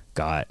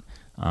got.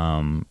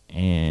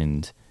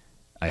 And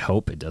I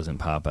hope it doesn't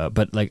pop up.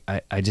 But like,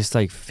 I just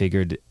like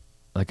figured,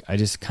 like, I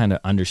just kind of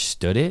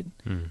understood it.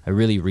 I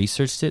really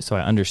researched it, so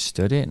I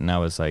understood it, and I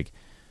was like,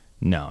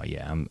 no,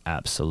 I'm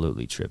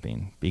absolutely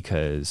tripping,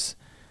 because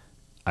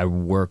I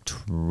worked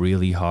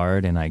really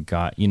hard, and I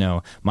got,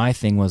 my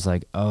thing was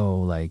like,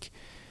 oh, like,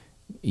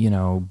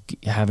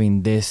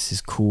 having this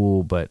is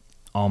cool, but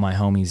all my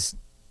homies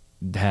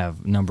have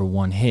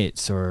 #1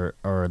 hits, or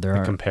there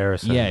are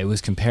comparison. Yeah, it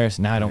was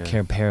comparison. Now I don't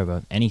care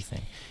about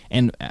anything.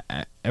 And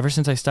ever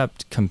since I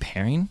stopped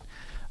comparing,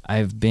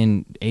 I've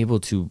been able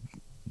to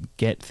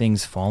get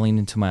things falling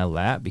into my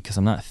lap, because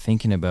I'm not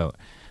thinking about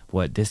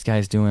what this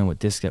guy's doing,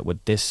 what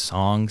this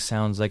song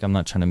sounds like. I'm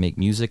not trying to make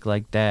music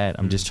like that.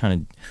 I'm just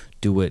trying to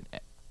do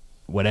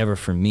whatever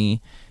for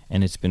me,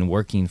 and it's been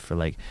working for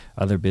like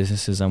other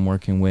businesses I'm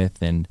working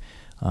with, and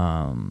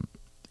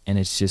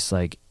it's just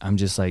like, I'm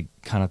just like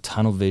kind of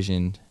tunnel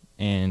visioned,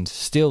 and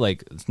still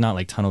like, it's not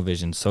like tunnel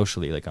vision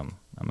socially, like I'm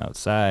I'm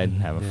outside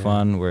having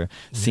fun. We're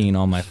seeing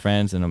all my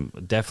friends, and I'm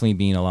definitely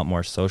being a lot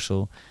more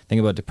social. The thing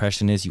about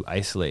depression is you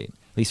isolate.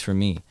 At least for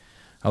me,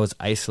 I was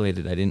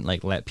isolated. I didn't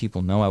like let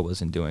people know I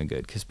wasn't doing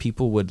good, because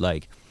people would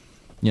like,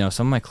 you know,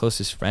 some of my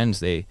closest friends,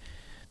 they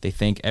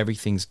think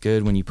everything's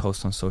good when you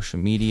post on social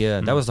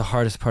media. That was the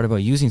hardest part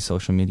about using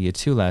social media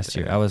too last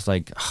year. I was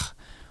like, ugh,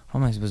 what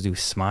am I supposed to do?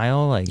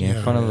 Smile like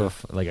in front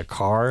of a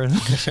car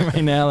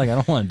right now? Like, I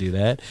don't want to do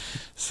that.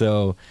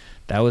 So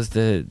that was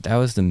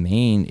the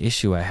main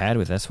issue I had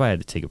with. That's why I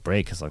had to take a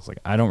break, because I was like,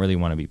 I don't really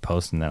want to be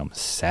posting that I'm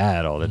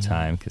sad all the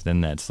time, because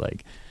then that's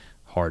like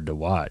hard to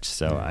watch.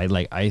 So I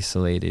like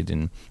isolated,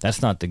 and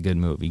that's not the good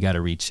move. You got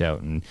to reach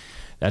out, and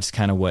that's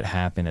kind of what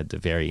happened at the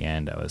very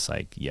end. I was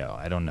like, yo,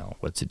 I don't know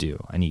what to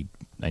do. I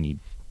need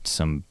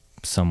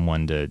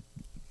someone to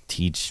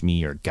teach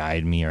me or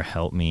guide me or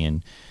help me,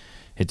 and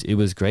it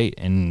was great,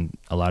 and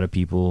a lot of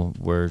people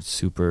were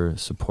super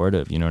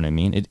supportive. You know what I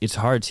mean? It's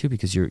hard too,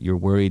 because you're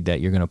worried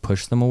that you're gonna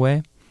push them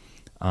away.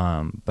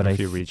 But if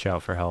you reach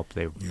out for help,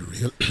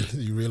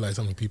 you realize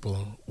how many people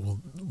are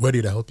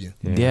ready to help you.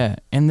 Yeah,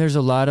 and there's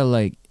a lot of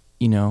like,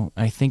 you know,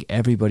 I think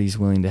everybody's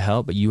willing to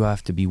help, but you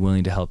have to be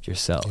willing to help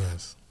yourself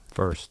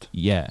first.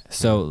 Yeah.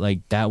 So like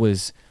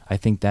I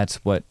think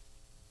that's what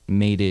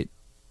made it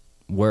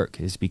work,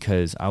 is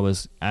because I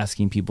was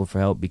asking people for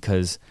help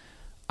because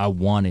I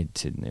wanted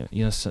to,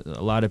 you know. So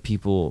a lot of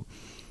people,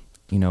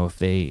 you know, if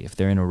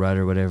they're in a rut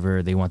or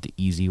whatever, they want the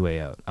easy way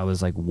out. I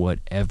was like,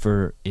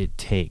 whatever it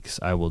takes,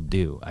 I will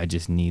do. I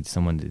just need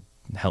someone to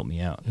help me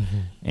out.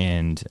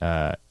 And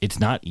it's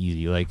not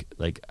easy. Like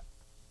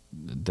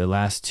the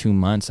last 2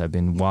 months, I've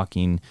been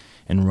walking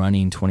and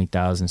running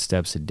 20,000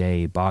 steps a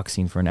day,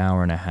 boxing for an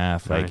hour and a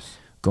half, like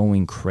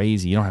going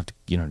crazy. You don't have to,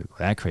 you know, go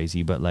that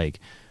crazy, but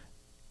like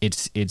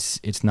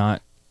it's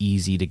not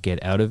easy to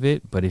get out of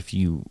it. But if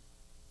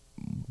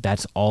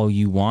that's all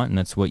you want and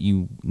that's what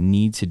you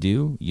need to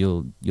do,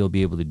 you'll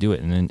be able to do it,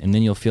 and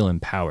then you'll feel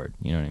empowered.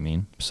 You know what I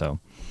mean? So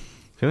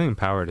feeling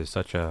empowered is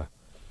such a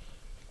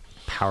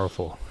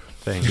powerful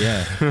thing.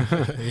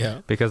 Yeah.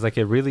 Because like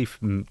it really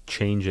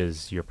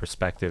changes your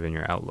perspective and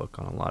your outlook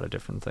on a lot of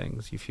different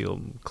things. You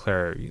feel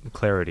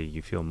clarity,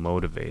 you feel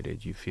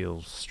motivated, you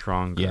feel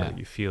stronger,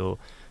 you feel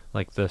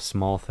like the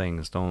small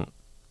things don't,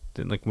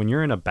 like when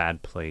you're in a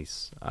bad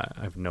place,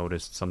 I've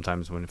noticed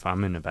sometimes if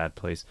I'm in a bad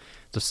place,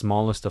 the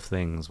smallest of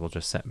things will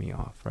just set me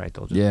off, right?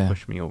 They'll just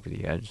push me over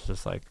the edge. It's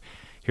just like,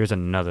 here's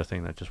another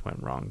thing that just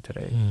went wrong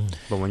today.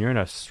 But when you're in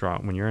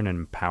an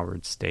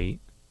empowered state,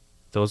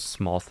 those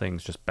small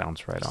things just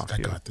bounce right off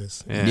you. I got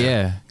this.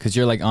 Yeah, because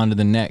you're like on to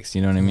the next,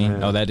 you know what I mean?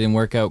 Yeah. Oh, that didn't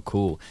work out,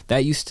 cool.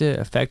 That used to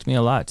affect me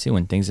a lot too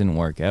when things didn't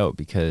work out,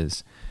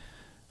 because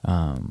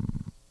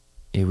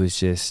it was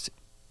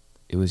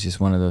just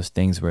one of those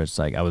things where it's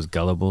like I was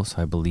gullible, so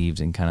I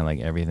believed in kind of like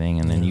everything,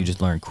 and then you just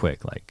learn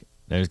quick, like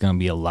there's going to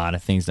be a lot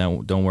of things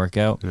that don't work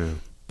out,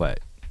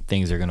 but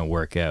things are going to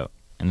work out.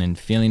 And then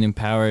feeling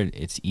empowered,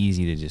 it's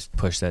easy to just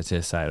push that to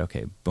the side.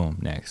 Okay, boom,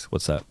 next.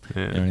 What's up?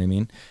 You know what I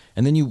mean?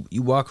 And then you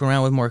walk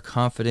around with more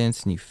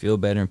confidence and you feel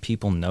better and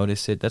people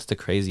notice it. That's the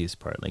craziest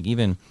part. Like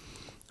even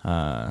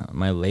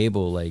my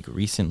label, like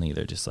recently,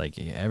 they're just like,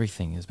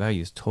 everything is about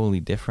you is totally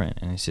different.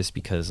 And it's just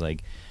because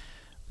like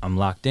I'm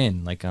locked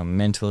in, like I'm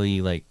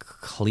mentally like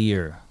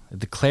clear.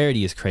 The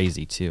clarity is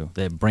crazy too.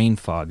 The brain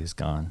fog is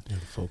gone. Yeah,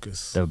 the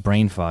focus. The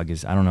brain fog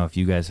is, I don't know if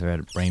you guys have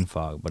had brain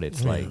fog, but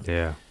it's like,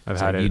 I've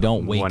had it. You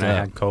don't wake when up. I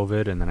had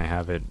COVID, and then I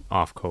have it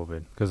off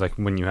COVID. Because like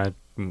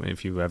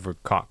if you ever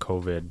caught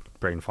COVID,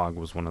 brain fog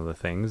was one of the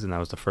things, and that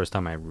was the first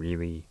time I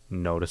really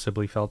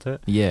noticeably felt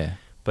it. Yeah.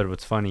 But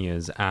what's funny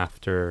is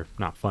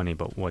not funny,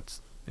 but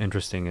what's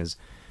interesting is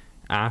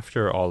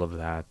after all of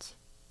that,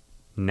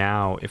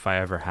 now if I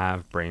ever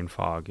have brain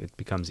fog, it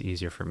becomes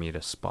easier for me to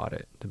spot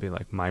it, to be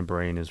like, my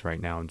brain is right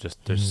now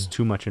just, there's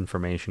too much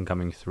information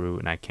coming through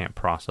and I can't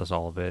process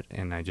all of it,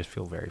 and I just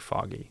feel very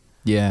foggy.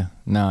 Yeah,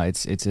 no,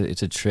 it's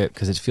a trip,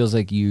 because it feels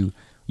like you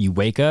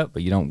wake up,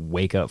 but you don't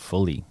wake up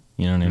fully.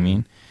 You know what I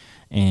mean?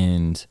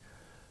 And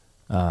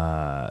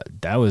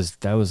that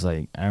was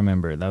like, I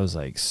remember that was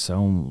like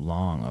so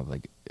long of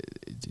like,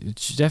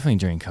 it's definitely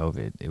during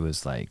COVID. It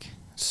was like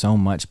so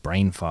much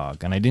brain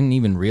fog, and I didn't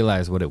even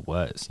realize what it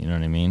was. You know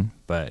what I mean?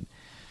 But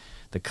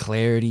the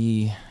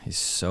clarity is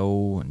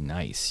so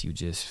nice. You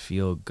just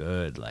feel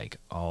good like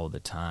all the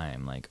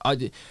time. Like,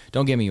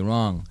 don't get me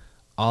wrong.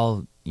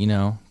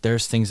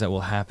 There's things that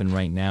will happen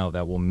right now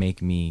that will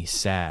make me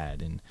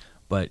sad,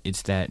 but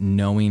it's that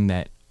knowing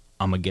that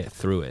I'm gonna get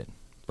through it.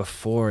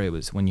 Before, it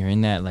was when you're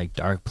in that like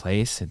dark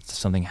place and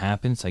something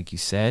happens, like you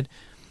said,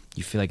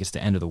 you feel like it's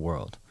the end of the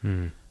world.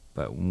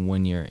 But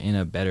when you're in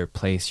a better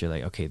place, you're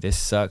like, okay, this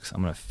sucks.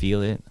 I'm gonna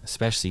feel it.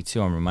 Especially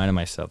too, I'm reminding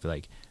myself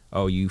like,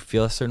 oh, you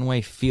feel a certain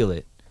way, feel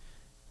it,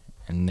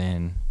 and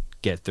then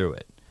get through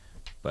it.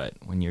 But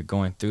when you're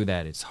going through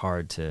that, it's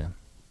hard to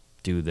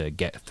do the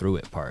get through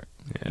it part.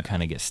 You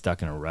kind of get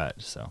stuck in a rut.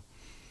 So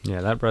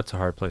yeah, that rut's a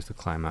hard place to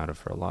climb out of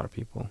for a lot of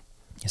people.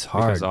 It's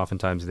hard because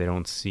oftentimes they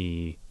don't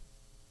see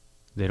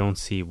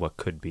what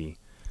could be.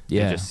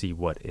 Yeah, they just see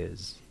what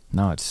is.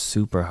 No, it's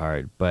super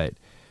hard. But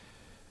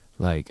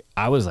like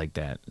I was like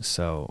that.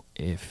 So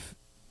if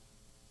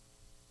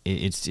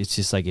it's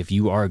just like, if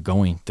you are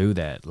going through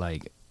that,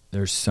 like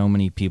there's so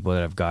many people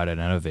that have gotten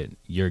out of it,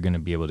 you're going to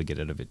be able to get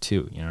out of it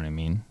too. You know what I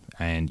mean?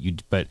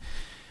 But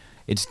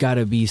it's got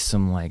to be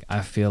some, like,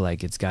 I feel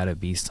like it's got to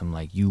be some,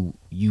 like, you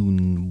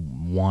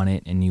want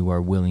it and you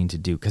are willing to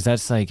do, because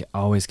that's like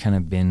always kind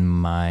of been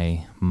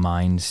my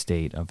mind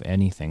state of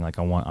anything. Like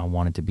I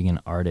wanted to be an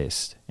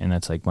artist, and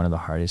that's like one of the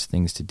hardest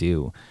things to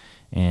do.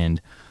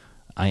 And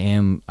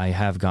I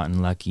have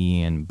gotten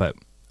lucky, but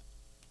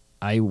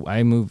I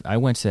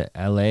went to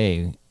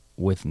LA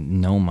with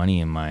no money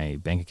in my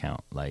bank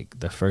account. Like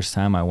the first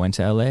time I went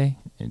to LA,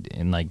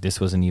 and like this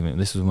was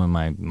when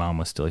my mom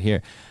was still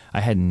here. I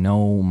had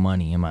no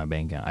money in my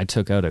bank account. I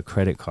took out a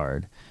credit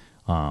card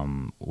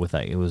with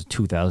like, it was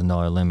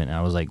 $2,000 limit, and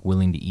I was like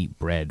willing to eat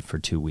bread for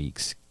 2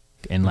 weeks.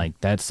 And like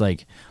that's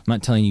like, I'm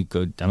not telling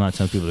people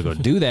to go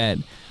do that,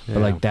 but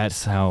like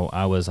that's how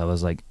I was. I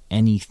was like,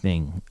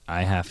 anything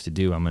I have to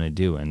do, I'm gonna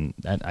do. And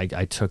that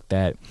I took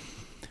that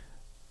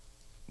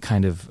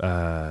kind of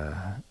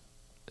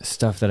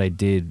stuff that I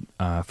did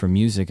for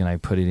music, and I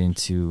put it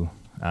into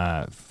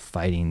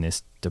fighting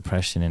this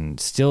depression. And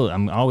still,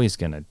 I'm always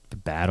gonna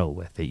battle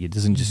with it. It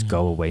doesn't just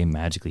go away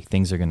magically.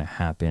 Things are gonna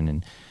happen,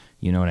 and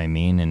you know what I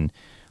mean.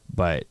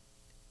 But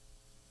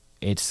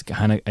it's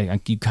kind of,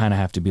 you kind of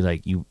have to be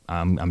like,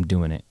 I'm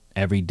doing it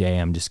every day.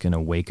 I'm just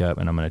gonna wake up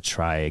and I'm gonna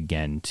try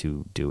again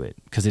to do it,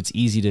 because it's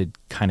easy to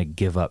kind of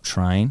give up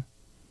trying.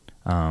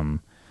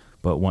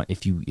 But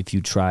if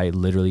you try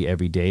literally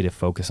every day to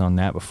focus on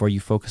that before you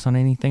focus on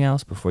anything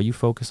else, before you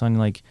focus on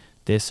like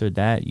this or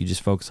that, you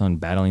just focus on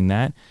battling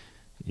that,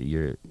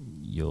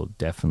 you'll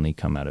definitely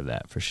come out of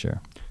that for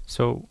sure.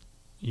 So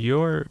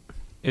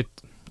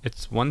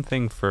it's one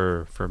thing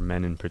for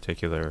men in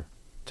particular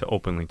to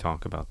openly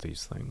talk about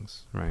these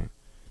things, right?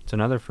 It's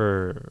another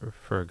for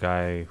a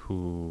guy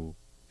who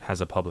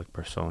has a public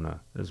persona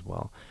as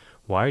well.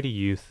 Why do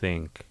you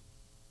think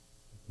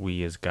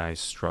we as guys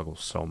struggle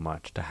so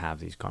much to have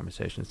these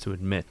conversations, to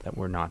admit that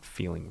we're not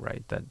feeling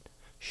right, that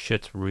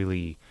shit's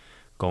really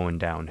going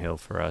downhill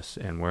for us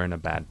and we're in a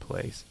bad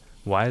place?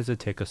 Why does it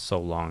take us so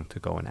long to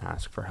go and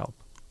ask for help?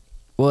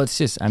 Well, it's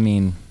just, I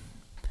mean,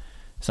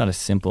 it's not a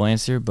simple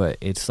answer, but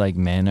it's like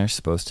men are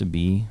supposed to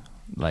be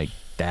like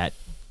that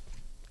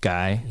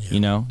guy,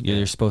 you know?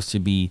 They're supposed to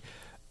be,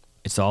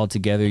 it's all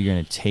together. You're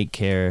going to take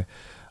care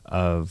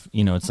of,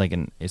 you know, it's like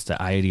it's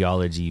the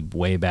ideology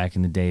way back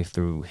in the day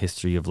through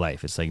history of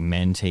life. It's like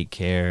men take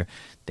care,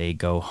 they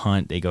go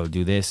hunt, they go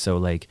do this. So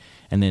like,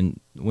 and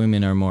then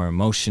women are more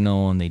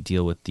emotional and they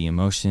deal with the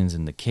emotions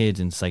and the kids.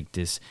 And it's like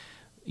this,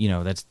 you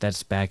know,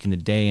 that's back in the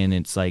day. And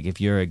it's like, if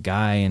you're a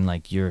guy and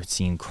like you're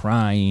seen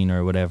crying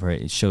or whatever,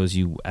 it shows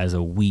you as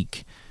a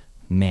weak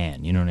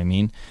man, you know what I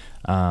mean?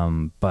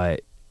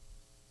 But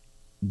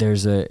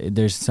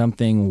there's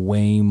something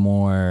way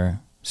more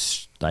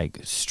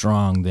like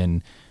strong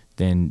than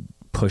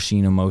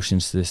pushing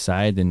emotions to the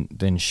side,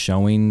 than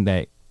showing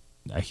that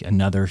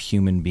another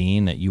human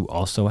being that you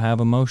also have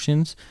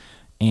emotions.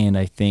 And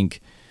I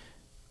think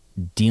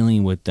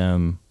dealing with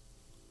them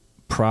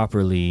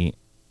properly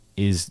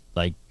is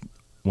like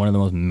one of the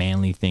most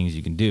manly things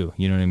you can do.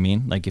 You know what I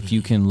mean? Like if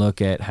you can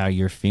look at how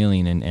you're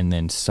feeling and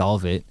then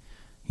solve it,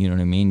 you know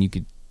what I mean? You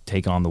could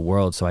take on the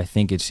world. So I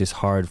think it's just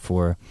hard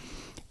for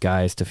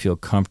guys to feel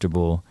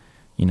comfortable,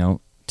 you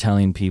know,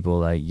 telling people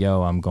like,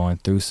 yo, I'm going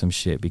through some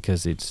shit,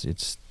 because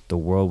it's the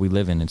world we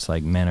live in. It's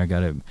like men are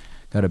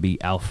gotta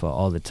be alpha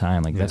all the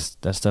time. Like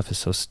that stuff is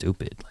so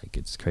stupid. Like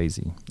it's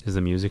crazy. Is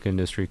the music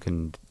industry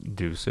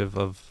conducive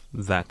of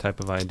that type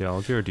of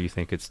ideology, or do you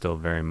think it's still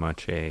very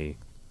much I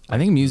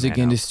think music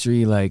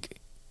industry, like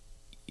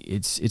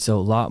it's a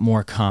lot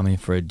more common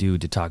for a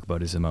dude to talk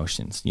about his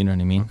emotions. You know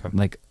what I mean? Okay.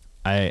 Like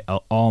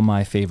all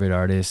my favorite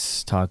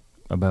artists talk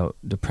about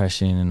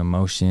depression and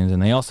emotions,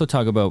 and they also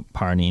talk about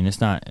partying. It's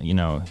not, you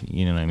know what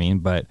I mean?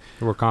 But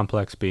we're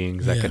complex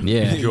beings that can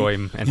enjoy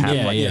and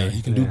have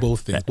you can do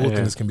both things. Both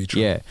things can be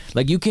true. Yeah,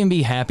 like you can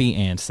be happy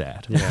and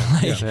sad.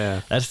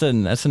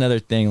 That's another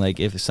thing. Like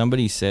if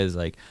somebody says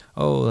like,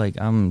 oh, like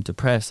I'm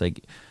depressed,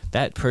 like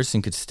that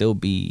person could still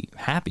be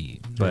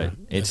happy, but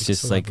it's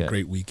just like a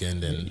great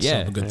weekend and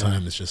have a good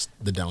time. It's just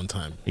the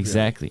downtime.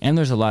 Exactly. And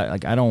there's a lot,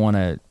 like I don't want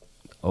to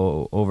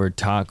over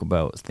talk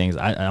about things.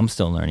 I'm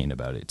still learning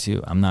about it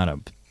too. I'm not a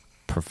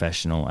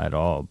professional at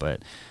all,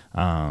 but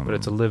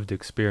it's a lived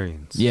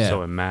experience.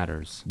 So it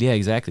matters. Yeah,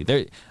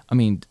 exactly. I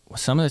mean,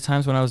 some of the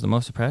times when I was the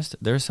most depressed,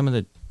 there were some of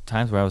the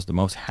times where I was the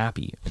most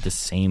happy at the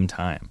same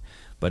time,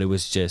 but it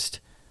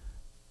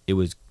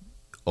was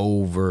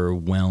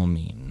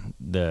overwhelming,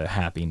 the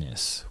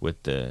happiness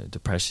with the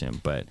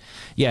depression. But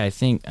yeah, I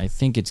think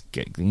it's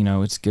good, you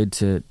know, it's good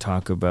to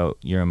talk about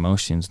your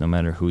emotions no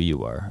matter who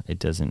you are. It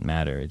doesn't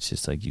matter. It's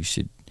just like you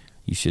should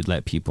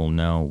let people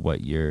know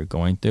what you're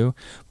going through,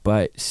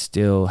 but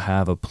still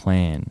have a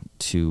plan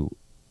to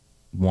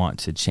want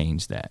to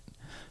change that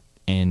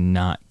and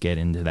not get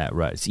into that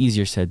rut. It's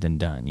easier said than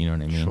done, you know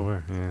what I mean?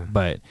 Sure, yeah.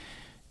 But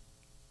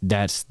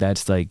that's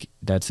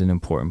an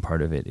important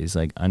part of it, is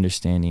like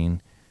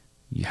understanding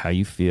how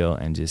you feel,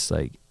 and just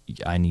like,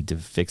 I need to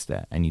fix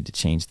that. I need to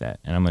change that.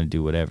 And I'm going to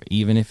do whatever,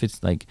 even if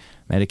it's like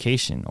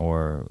medication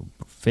or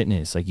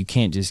fitness. Like, you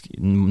can't just,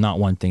 not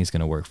one thing is going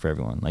to work for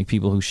everyone. Like,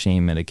 people who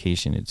shame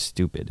medication, it's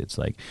stupid. It's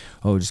like,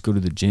 oh, just go to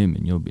the gym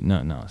and you'll be,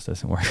 no, it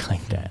doesn't work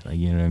like that. Like,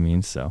 you know what I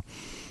mean? So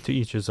To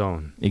each his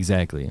own.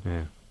 exactly.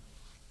 Yeah.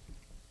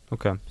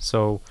 Okay.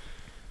 So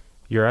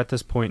you're at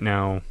this point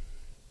now,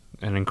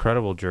 an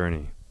incredible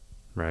journey,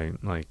 right?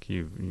 Like,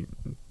 you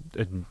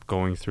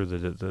going through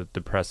the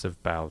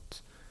depressive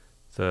bout,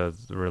 the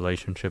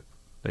relationship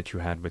that you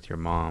had with your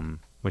mom,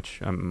 which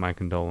my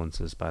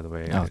condolences, by the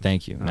way. Oh,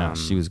 thank you. No,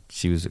 she was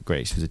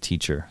great. She was a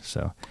teacher.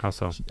 So how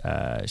so?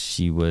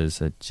 She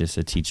was just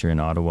a teacher in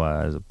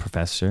Ottawa as a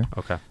professor.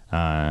 Okay.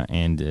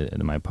 And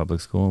at my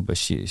public school. But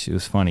she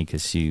was funny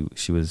because she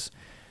was,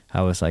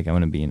 I was like, I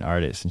want to be an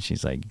artist, and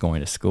she's like,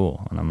 going to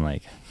school, and I'm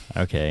like,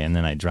 okay. And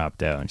then I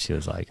dropped out, and she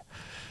was like,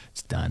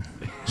 it's done.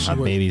 My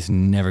baby's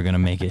never gonna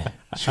make it.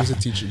 She was a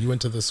teacher. You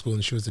went to the school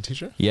and she was a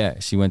teacher? Yeah,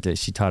 she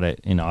taught it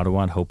in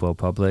Ottawa, at Hopewell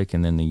Public,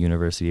 and then the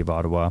University of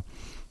Ottawa.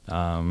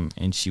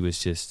 And she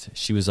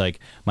was like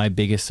my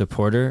biggest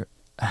supporter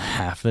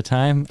half the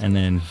time, and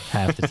then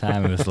half the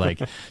time it was like,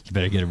 you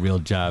better get a real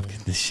job,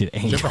 'cause this shit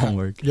ain't gonna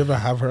work. You ever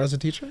have her as a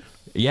teacher?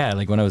 Yeah,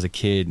 like when I was a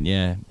kid.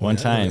 Yeah, one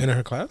time in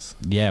her class.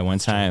 Yeah, one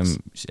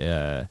time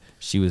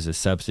she was a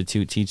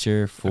substitute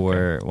teacher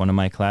for one of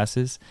my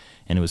classes,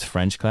 and it was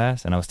French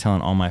class, and I was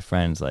telling all my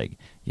friends, like,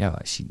 yo,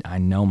 I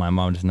know my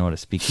mom doesn't know how to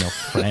speak no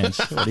French.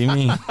 What do you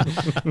mean?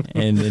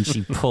 And then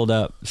she pulled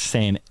up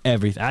saying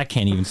everything. I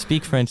can't even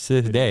speak French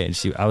to this day.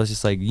 And I was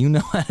just like, you know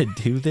how to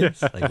do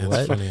this? Like, That's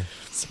what? funny.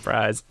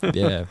 Surprise.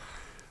 Yeah.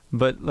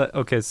 But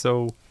okay,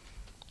 so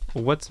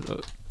what's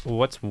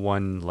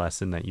one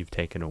lesson that you've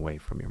taken away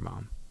from your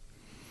mom?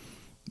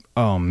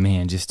 Oh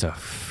man, just to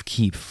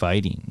keep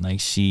fighting.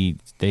 Like,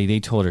 they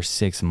told her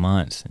 6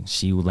 months, and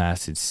she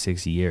lasted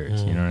 6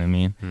 years. You know what I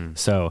mean?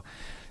 So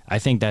I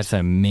think that's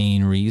the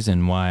main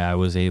reason why I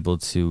was able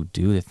to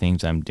do the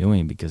things I'm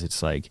doing, because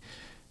it's like,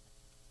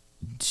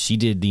 she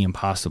did the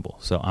impossible.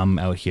 So I'm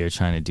out here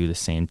trying to do the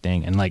same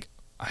thing. And like,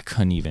 I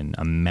couldn't even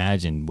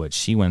imagine what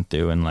she went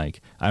through. And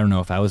like, I don't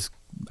know if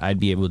I'd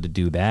be able to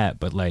do that,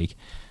 but like,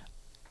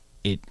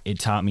 it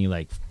taught me,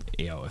 like,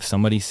 if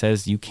somebody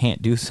says you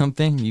can't do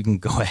something, you can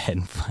go ahead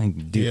and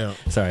fucking do. Yeah.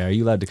 Sorry, are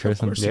you allowed to curse?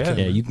 Of course you can.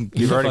 Yeah, you can.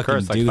 You've already fucking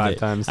cursed like do 5 that.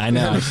 times. I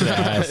know. I should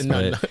have asked,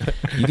 but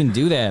you can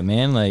do that,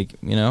 man. Like,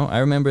 I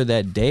remember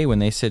that day when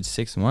they said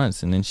 6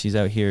 months, and then she's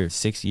out here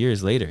 6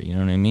 years later. You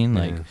know what I mean?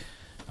 Like,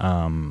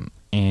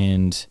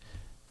 and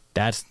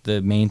that's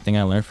the main thing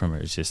I learned from her.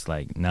 It's just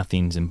like,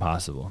 nothing's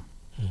impossible.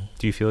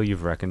 Do you feel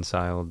you've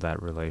reconciled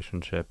that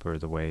relationship, or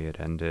the way it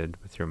ended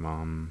with your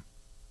mom,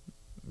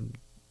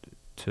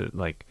 to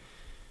like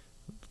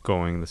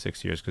going the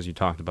 6 years? Because you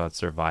talked about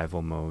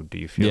survival mode. Do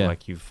you feel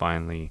like you've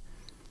finally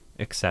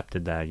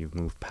accepted that you've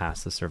moved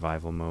past the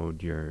survival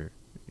mode?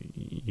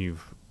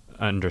 You've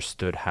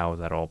understood how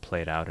that all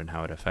played out and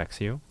how it affects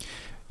you?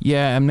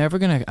 Yeah,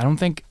 I don't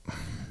think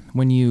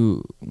when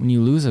you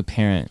lose a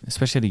parent,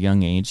 especially at a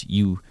young age,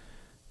 you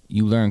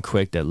learn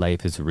quick that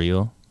life is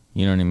real.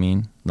 You know what I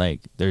mean?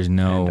 Like, there's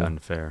no... And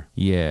unfair.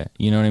 Yeah,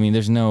 you know what I mean?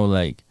 There's no,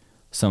 like,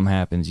 something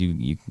happens,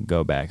 you can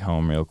go back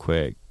home real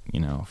quick,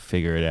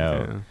 figure it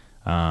out.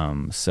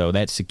 Yeah. So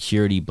that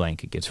security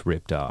blanket gets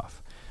ripped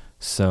off.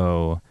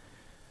 So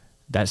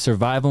that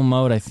survival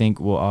mode, I think,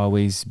 will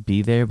always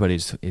be there, but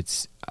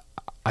it's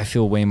I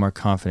feel way more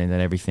confident that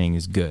everything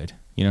is good.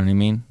 You know what I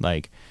mean?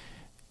 Like,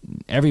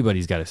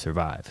 everybody's got to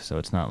survive, so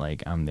it's not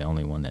like I'm the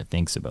only one that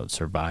thinks about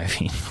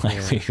surviving.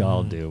 Like, we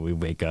all do. We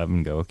wake up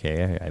and go,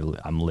 okay,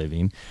 I'm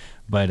living.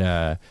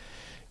 But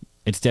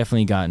it's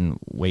definitely gotten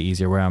way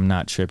easier where I'm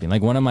not tripping.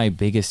 Like, one of my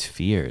biggest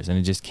fears, and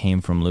it just came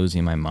from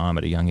losing my mom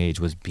at a young age,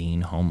 was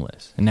being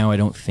homeless. And now I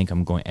don't think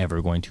I'm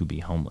ever going to be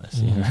homeless.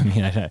 You know what I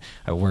mean?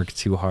 I work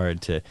too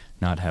hard to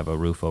not have a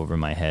roof over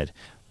my head.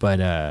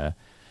 But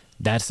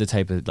that's the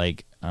type of,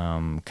 like,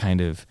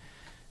 kind of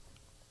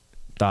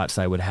thoughts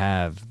I would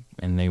have,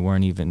 and they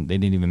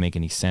didn't even make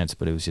any sense.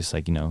 But it was just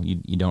like, you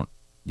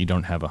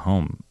don't have a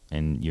home,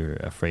 and you're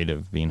afraid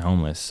of being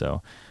homeless.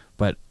 So,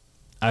 but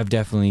I've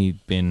definitely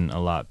been a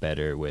lot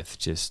better with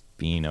just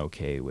being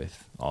okay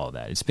with all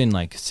that. It's been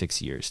like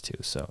 6 years too,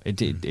 so it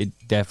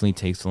definitely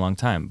takes a long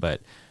time,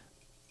 but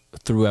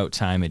throughout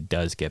time it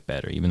does get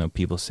better, even though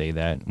people say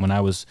that. When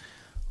I was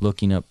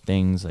looking up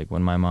things, like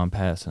when my mom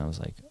passed, and I was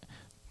like,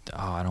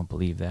 oh, I don't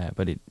believe that,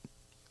 but it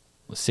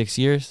was 6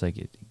 years,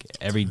 like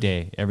every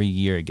day, every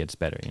year it gets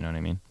better, you know what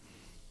I mean?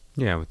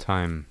 Yeah, with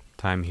time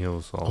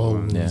heals all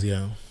wounds.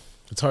 Yeah.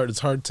 It's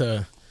hard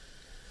to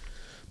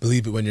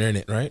believe it when you're in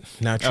it, right?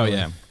 Naturally. Oh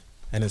yeah.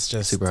 And it's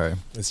just super hard.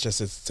 It's the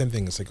same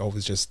thing. It's like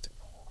always it's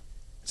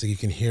like you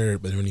can hear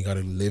it, but when you got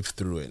to live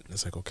through it,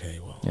 it's like,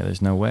 okay, well. Yeah,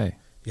 there's no way.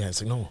 Yeah, it's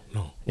like, no.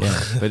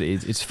 Yeah, but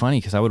it's funny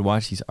because I would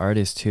watch these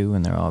artists too,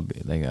 and they're all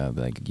be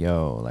like,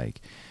 yo, like,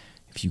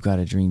 if you got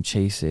a dream,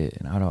 chase it.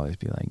 And I'd always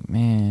be like,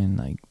 man,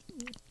 like,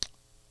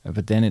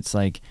 but then it's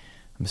like,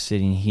 I'm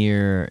sitting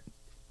here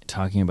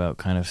talking about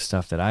kind of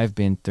stuff that I've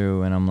been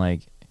through, and I'm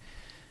like,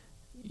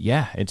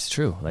 yeah, it's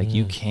true. Like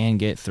you can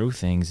get through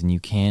things and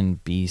you can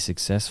be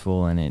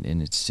successful in it,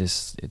 and it's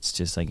just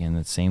like, and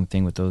the same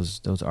thing with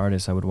those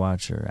artists I would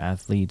watch, or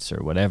athletes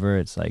or whatever.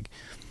 It's like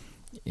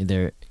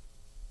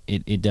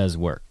it does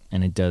work,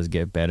 and it does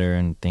get better,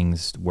 and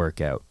things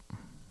work out.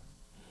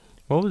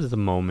 What was the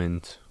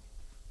moment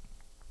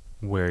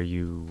where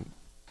you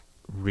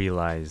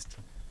realized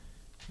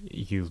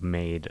you've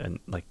made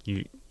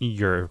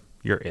you're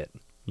it?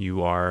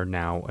 You are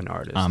now an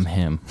artist. I'm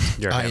him.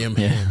 I am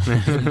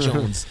him.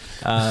 Jones.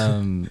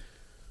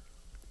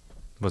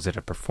 Was it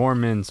a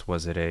performance?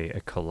 Was it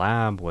a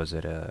collab? Was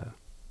it a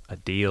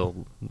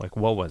deal? Like,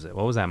 what was it?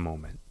 What was that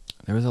moment?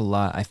 There was a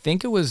lot.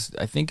 There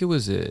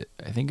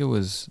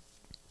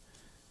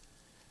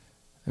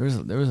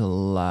was a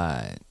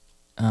lot.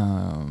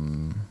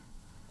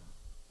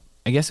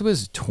 I guess it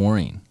was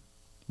touring.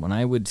 When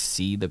I would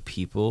see the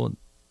people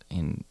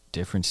in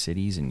different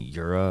cities in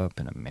Europe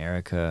and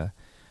America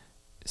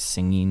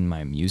singing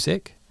my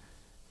music,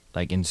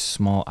 like in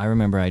small. I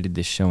remember I did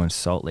this show in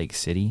Salt Lake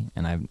City,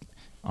 and I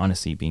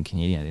honestly, being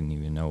Canadian, I didn't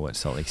even know what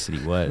Salt Lake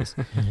City was.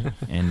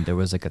 And there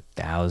was like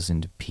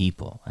 1,000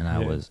 people, and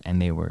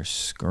and they were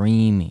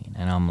screaming,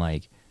 and I'm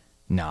like,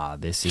 nah,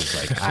 this is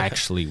like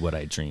actually what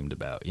I dreamed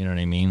about. You know what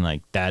I mean?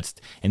 Like, that's,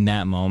 in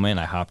that moment,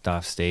 I hopped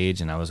off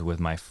stage and I was with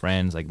my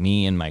friends, like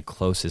me and my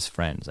closest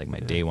friends, like my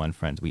day one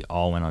friends. We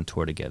all went on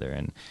tour together,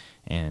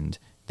 and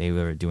they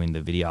were doing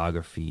the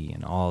videography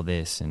and all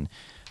this. And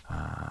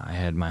I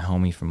had my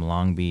homie from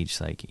Long Beach,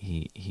 like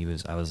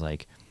I was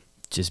like,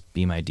 just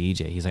be my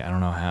DJ. He's like, I don't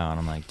know how. And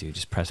I'm like, dude,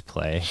 just press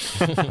play.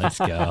 Let's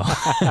go.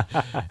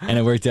 And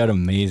it worked out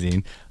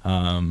amazing.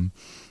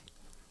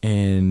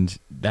 And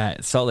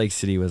that Salt Lake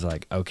City was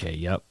like, okay,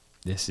 yep,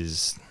 this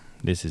is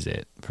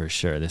it for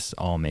sure. This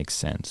all makes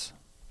sense.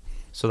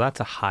 So that's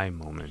a high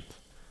moment.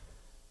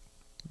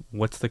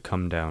 What's the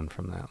come down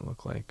from that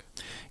look like?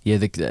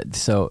 Yeah,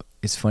 so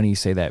it's funny you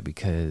say that,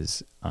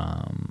 because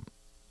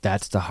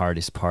that's the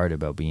hardest part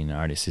about being an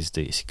artist, is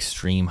the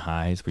extreme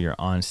highs where you're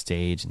on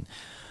stage and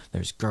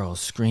there's girls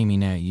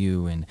screaming at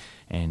you,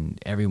 and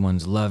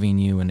everyone's loving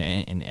you,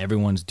 and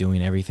everyone's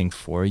doing everything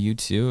for you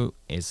too.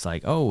 It's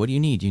like, oh, what do you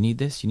need? You need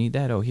this? You need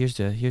that? Oh, here's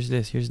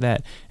this, here's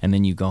that. And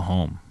then you go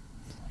home,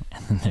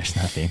 and then there's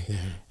nothing.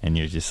 And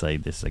you're just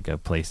like, this is like a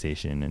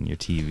PlayStation and your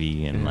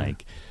TV, and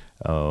like,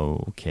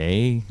 oh,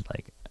 okay.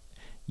 Like,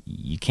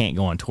 you can't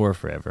go on tour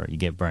forever. You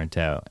get burnt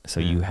out. So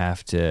you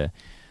have to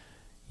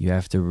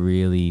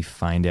really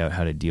find out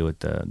how to deal with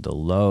the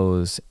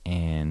lows,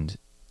 and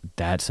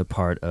that's a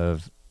part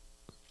of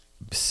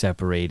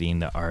separating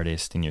the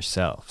artist and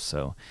yourself.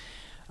 So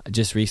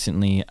just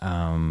recently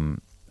I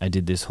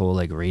did this whole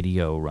like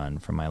radio run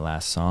for my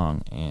last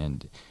song,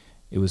 and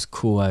it was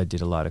cool. I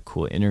did a lot of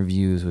cool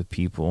interviews with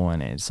people,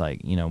 and it's like,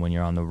 you know, when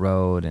you're on the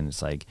road and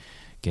it's like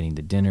getting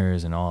the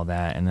dinners and all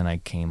that. And then I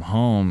came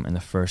home, and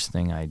the first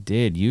thing I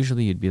did,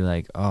 usually you'd be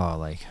like, oh,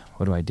 like,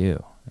 what do I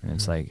do? And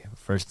it's like,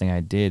 first thing I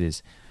did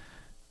is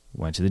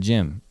went to the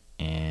gym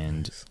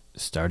and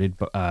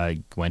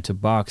went to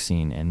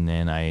boxing, and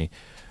then I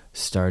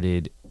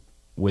started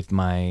with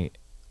my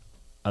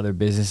other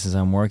businesses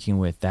I'm working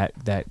with.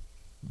 That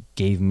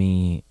gave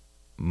me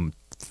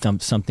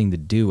something to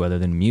do other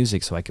than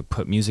music, so I could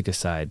put music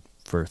aside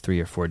for 3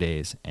 or 4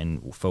 days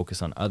and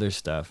focus on other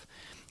stuff.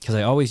 Because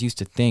I always used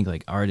to think,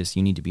 like, artists,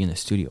 you need to be in the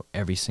studio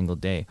every single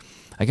day.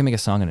 I can make a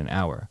song in an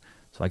hour,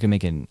 so I can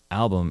make an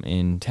album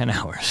in 10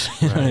 hours.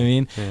 You know what I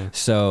mean? Yeah.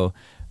 So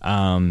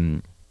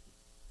I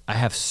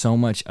have so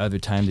much other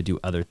time to do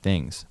other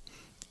things,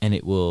 and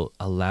it will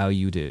allow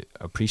you to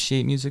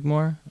appreciate music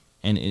more.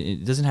 And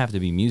it doesn't have to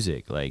be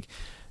music. Like,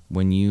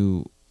 when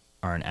you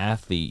are an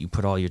athlete, you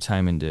put all your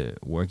time into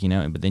working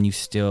out, but then you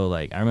still,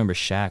 like, I remember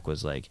Shaq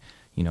was like,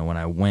 you know, when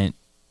I went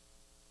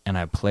and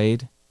I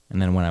played,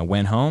 and then when I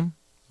went home,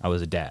 I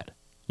was a dad.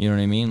 You know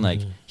what I mean? Like,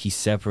 he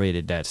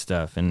separated that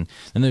stuff. And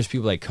then there's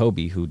people like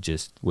Kobe who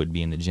just would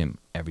be in the gym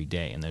every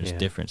day, and there's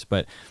difference.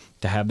 But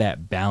to have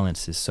that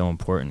balance is so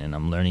important, and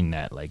I'm learning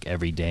that, like,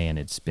 every day, and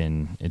it's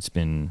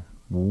been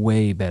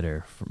way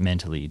better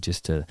mentally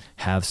just to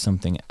have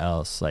something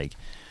else, like,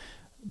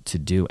 to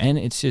do. And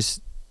it's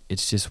just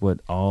what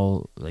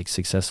all, like,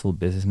 successful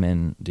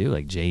businessmen do,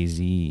 like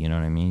Jay-Z. You know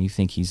what I mean? You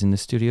think he's in the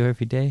studio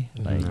every day?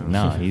 Like,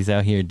 no, he's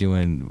out here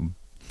doing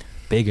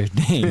bigger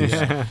things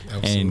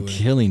and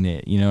killing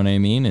it. You know what I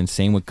mean? And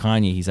same with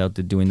Kanye. He's out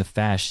there doing the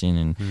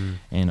fashion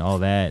and all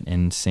that.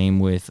 And same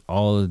with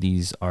all of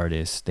these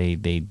artists. They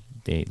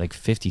like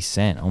 50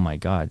 Cent. Oh my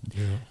God,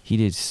 he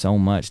did so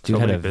much. Dude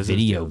had a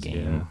video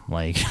game.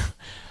 Like,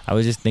 I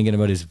was just thinking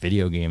about his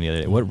video game the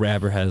other day. What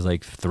rapper has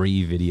like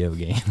 3 video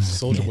games?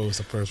 Soulja Boy was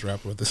the first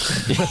rapper with this.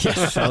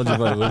 Yes, Soulja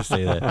Boy would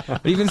say that.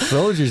 But even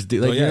soldiers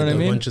do. Like, you know what I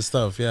mean? A bunch of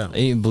stuff. Yeah.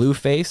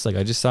 Blueface. Like,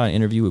 I just saw an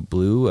interview with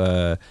Blue.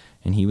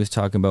 And he was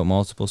talking about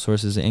multiple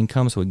sources of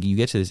income. So you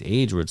get to this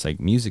age where it's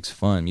like, music's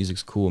fun,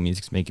 music's cool,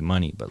 music's making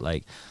money, but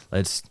like,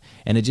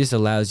 and it just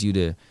allows you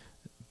to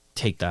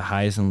take the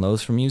highs and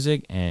lows from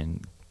music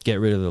and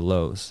get rid of the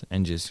lows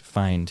and just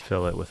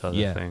fill it with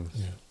other things.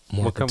 Yeah.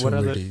 more What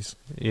opportunities.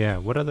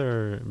 what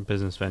other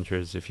business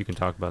ventures, if you can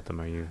talk about them,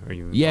 are you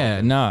Yeah,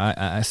 involved in?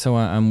 no, so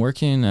I'm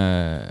working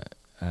a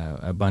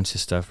bunch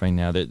of stuff right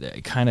now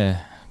that kind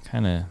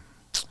of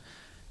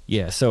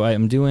yeah. So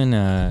I'm doing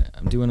a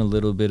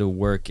little bit of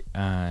work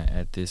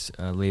at this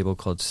label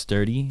called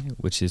Sturdy,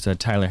 which is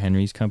Tyler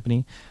Henry's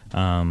company,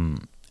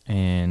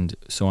 and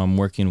so I'm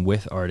working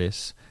with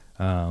artists,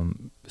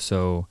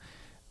 so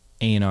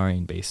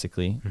A&Ring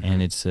basically,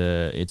 and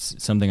it's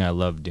something I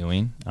love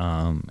doing,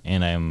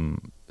 and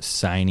I'm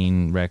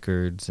signing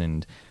records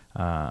and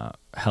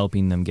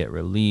helping them get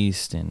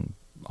released and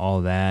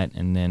all that,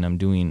 and then I'm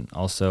doing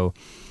also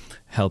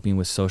helping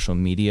with social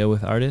media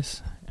with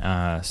artists.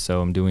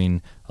 So I'm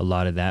doing a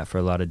lot of that for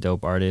a lot of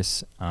dope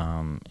artists,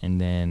 and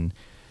then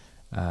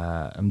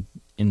I'm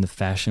in the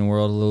fashion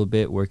world a little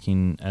bit,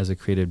 working as a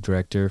creative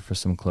director for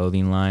some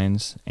clothing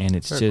lines, and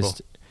it's Very just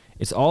cool.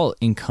 it's all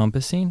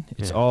encompassing.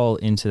 It's all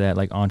into that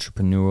like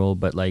entrepreneurial,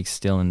 but like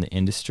still in the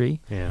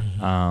industry. Yeah.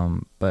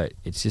 But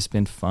it's just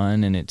been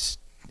fun, and it's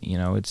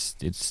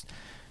it's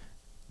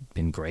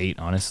been great,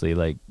 honestly.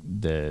 Like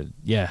don't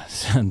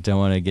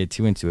want to get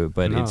too into it,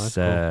 but No, it's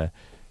that's cool.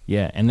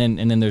 yeah. And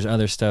then there's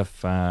other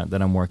stuff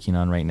that I'm working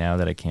on right now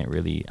that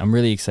I'm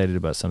really excited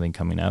about something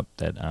coming up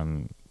that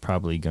I'm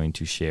probably going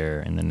to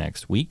share in the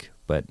next week,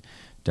 but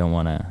don't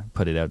want to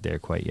put it out there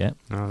quite yet.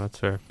 No, that's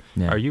fair.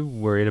 Yeah. Are you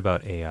worried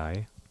about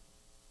AI?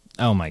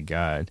 Oh my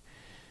God.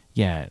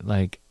 Yeah,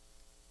 like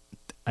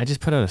I just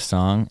put out a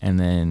song and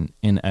then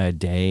in a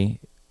day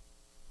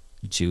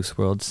Juice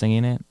WRLD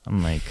singing it.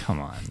 I'm like, come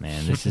on,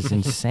 man, this is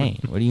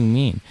insane. What do you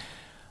mean?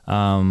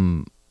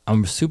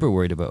 I'm super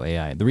worried about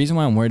AI. The reason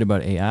why I'm worried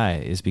about AI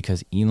is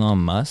because Elon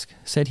Musk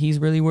said he's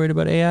really worried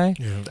about AI.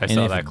 Yeah. I And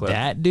saw if that clip.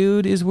 that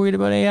dude is worried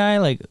about AI,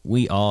 like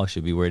we all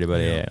should be worried about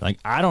AI. Like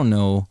I don't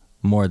know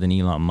more than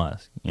Elon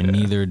Musk, and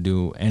neither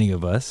do any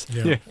of us.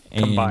 Yeah. Yeah.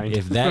 And Combined.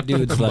 if that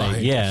dude's like,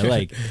 Combined. yeah,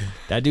 like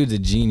that dude's a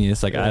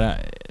genius. Like I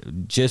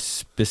don't, just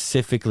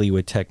specifically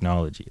with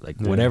technology, like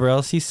whatever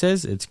else he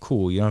says, it's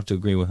cool. You don't have to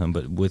agree with him,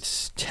 but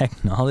with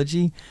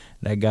technology,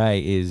 that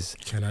guy is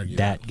Can't argue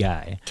that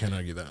guy. Can't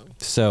argue that.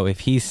 So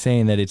if he's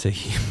saying that it's a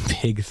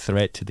big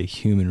threat to the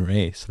human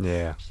race,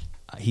 Yeah.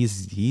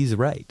 he's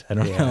right. I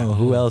don't Yeah. know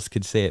who else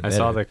could say it I better.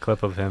 saw the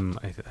clip of him.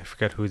 I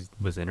forget who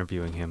was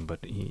interviewing him,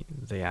 but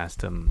they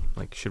asked him,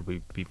 like, should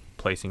we be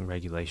placing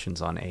regulations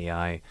on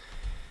AI?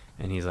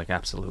 And he's like,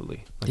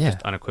 absolutely. Like, Yeah.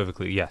 just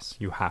unequivocally, yes,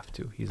 you have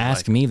to. He's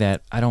Ask like, me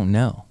that. I don't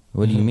know.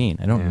 What do you mean?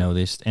 I don't Yeah. know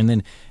this. And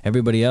then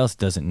everybody else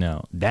doesn't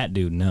know. That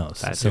dude knows.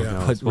 That so dude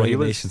knows. put Well,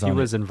 regulations he on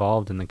was it.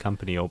 involved in the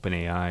company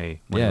OpenAI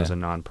when it Yeah. was a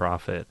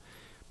nonprofit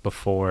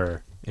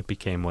before it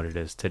became what it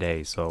is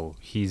today. So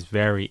he's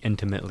very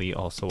intimately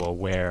also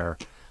aware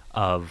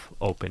of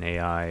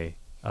OpenAI,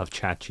 of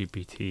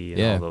ChatGPT, and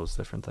Yeah. all those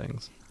different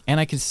things. And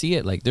I can see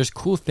it. Like, there's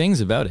cool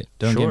things about it.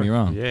 Don't get Sure. me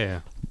wrong.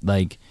 Yeah.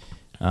 Like,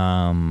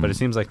 But it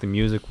seems like the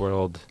music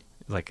world,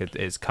 like, it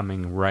is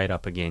coming right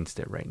up against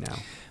it right now.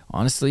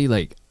 honestly,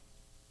 like,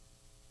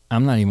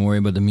 I'm not even worried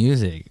about the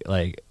music.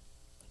 Like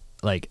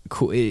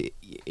cool. It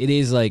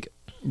is like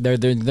they're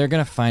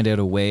gonna find out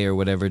a way or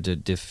whatever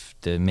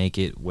to make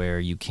it where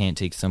you can't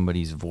take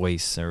somebody's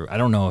voice, or I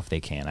don't know if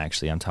they can.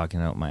 Actually, I'm talking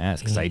out my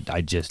ass because I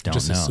just don't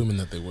Just know. assuming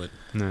that they would.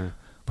 Yeah.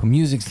 But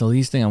music's the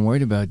least thing I'm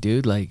worried about,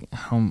 dude. Like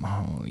how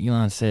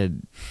Elon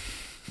said,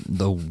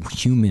 the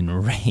human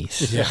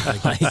race. Yeah,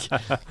 like,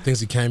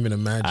 things you can't even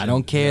imagine. I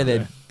don't care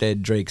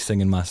that Drake's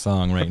singing my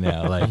song right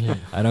now. Like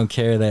I don't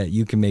care that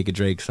you can make a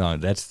Drake song.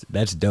 That's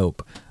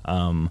dope.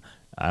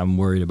 I'm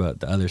worried about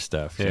the other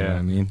stuff. You know what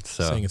I mean?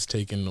 So saying it's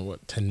taken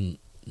what 10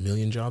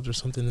 million jobs or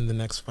something in the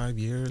next 5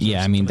 years. or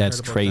yeah, I mean something. that's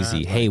heard about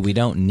crazy. that. Hey, Like, we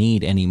don't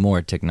need any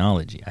more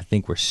technology. I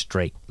think we're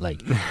straight.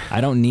 Like I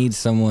don't need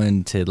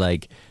someone to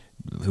like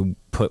who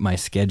put my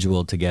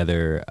schedule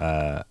together.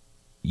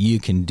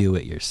 You can do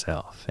it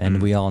yourself, and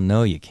we all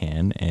know you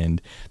can.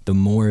 And the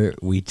more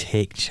we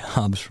take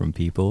jobs from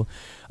people,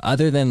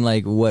 other than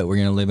like what we're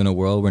gonna live in a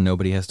world where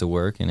nobody has to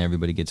work and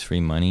everybody gets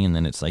free money, and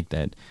then it's like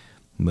that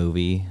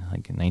movie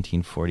like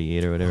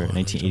 1948 or whatever,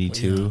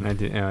 1982. I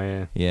did, oh,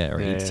 yeah. Yeah,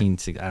 or Yeah, yeah.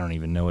 18. I don't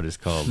even know what it's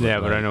called.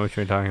 Yeah, but I like, know what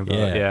you're talking about.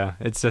 Yeah. Yeah.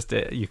 It's just,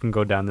 you can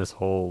go down this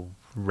whole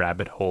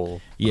rabbit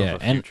hole Yeah, of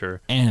the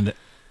future. and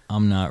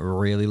I'm not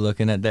really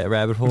looking at that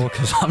rabbit hole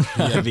because I'm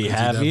gonna be because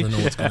happy. You never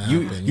know what's gonna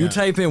You happen. you yeah.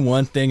 type in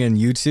one thing on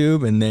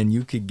YouTube and then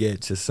you could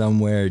get to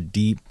somewhere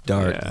deep,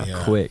 dark,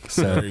 Yeah. quick.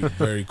 So very,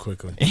 very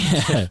quickly.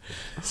 yeah.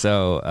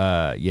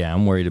 So yeah,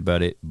 I'm worried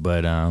about it,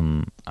 but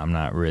I'm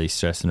not really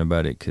stressing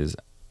about it because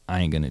I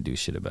ain't gonna do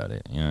shit about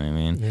it. You know what I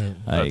mean? Yeah.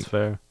 That's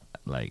fair.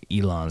 Like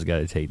Elon's got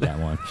to take that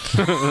one.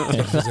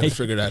 He's gonna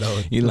figure that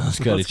out. Elon's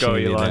got to Let's go,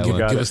 change Elon, that you one.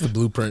 got Give it. us the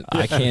blueprint.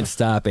 I can't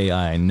stop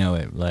AI. I know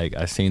it. Like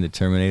I seen the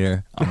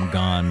Terminator. I'm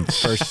gone.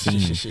 First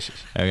scene.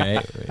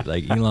 Okay,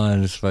 like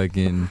Elon is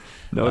fucking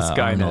No Skynet.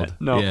 Arnold.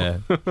 No. Yeah.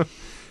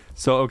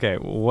 So okay,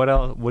 what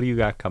else? What do you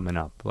got coming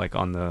up, like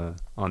on the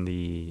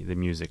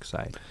music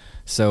side?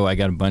 So I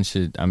got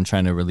I'm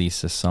trying to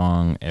release a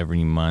song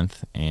every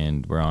month,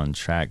 and we're on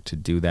track to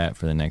do that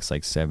for the next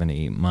like 7 to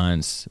 8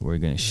 months. We're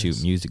going to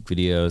shoot music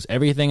videos.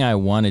 Everything I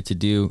wanted to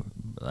do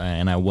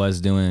and I was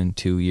doing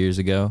 2 years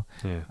ago,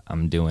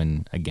 I'm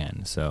doing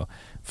again. So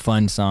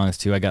fun songs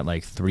too. I got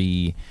like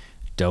 3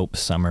 dope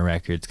summer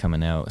records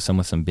coming out, some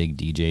with some big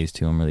DJs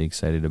too I'm really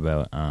excited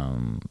about.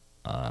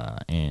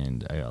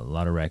 And I got a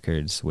lot of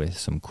records with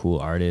some cool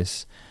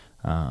artists.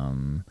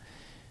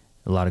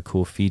 A lot of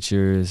cool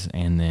features,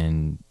 and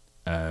then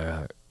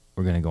we're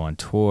gonna go on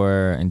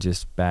tour and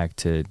just back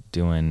to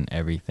doing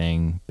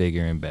everything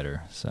bigger and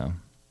better. So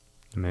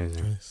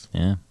amazing. Nice.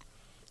 Yeah.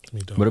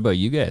 What about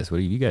you guys?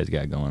 What have you guys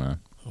got going on?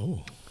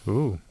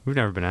 Ooh, we've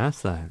never been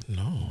asked that.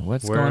 No.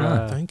 What's going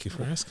on? Thank you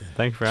for asking.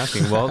 Thanks for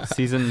asking. Well,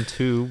 season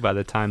 2, by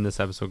the time this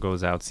episode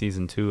goes out,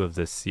 season 2 of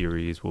this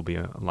series will be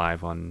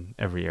live on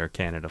every Air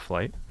Canada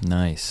flight.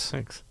 Nice.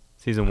 Thanks.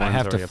 Season 1. I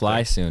have to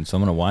fly soon, so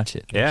I'm gonna watch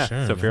it. Yeah.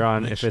 Sure, so if you're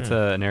on, if it's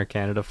an Air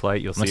Canada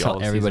flight, you'll see all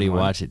of everybody season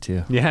 1. watch it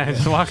too. Yeah,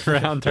 just walk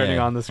around turning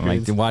on the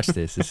screen. Like, watch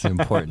this. This is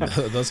important.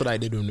 That's what I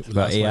did when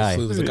about AI.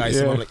 There was a guy,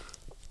 so I'm like,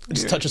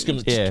 just touch the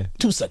screen. Yeah.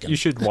 2 seconds. You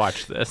should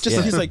watch this.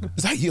 Just he's like,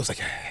 is that you? I was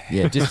like,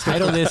 yeah, just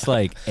title this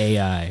like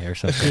AI or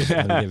something.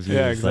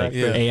 Yeah,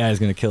 exactly. Like, AI is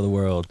gonna kill the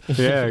world.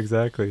 Yeah,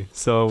 exactly.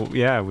 So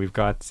yeah, we've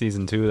got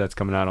season 2 that's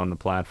coming out on the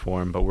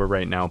platform, but we're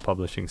right now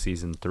publishing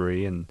season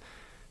 3, and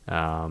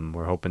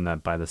we're hoping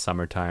that by the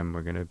summertime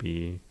we're gonna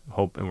be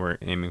we're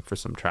aiming for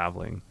some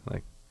traveling,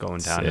 like going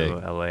down to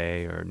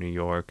LA or New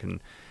York,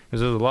 and because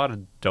there's a lot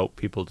of dope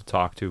people to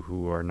talk to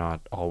who are not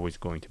always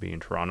going to be in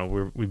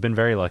Toronto. We've been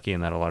very lucky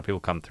in that a lot of people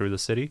come through the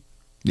city.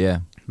 Yeah.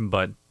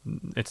 But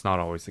it's not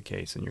always the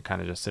case, and you're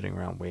kind of just sitting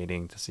around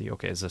waiting to see,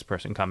 okay, is this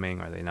person coming?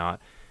 Are they not?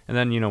 And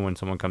then, when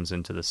someone comes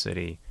into the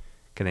city,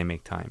 can they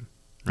make time?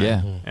 Right?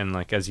 Yeah. And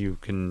like, as you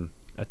can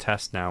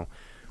attest now,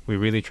 we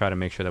really try to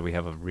make sure that we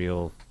have a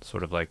real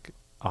sort of like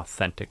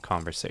authentic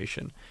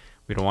conversation.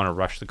 We don't want to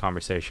rush the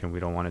conversation. We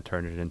don't want to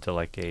turn it into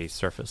like a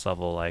surface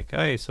level, like,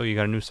 hey, so you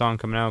got a new song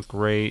coming out?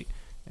 Great.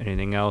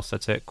 Anything else?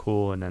 That's it.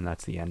 Cool. And then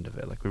that's the end of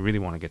it. Like, we really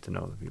want to get to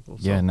know the people.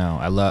 So. Yeah, no,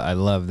 I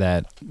love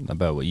that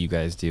about what you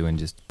guys do and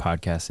just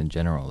podcasts in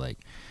general. Like,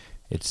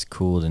 it's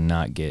cool to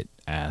not get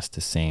asked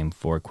the same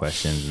 4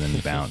 questions and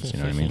then bounce. You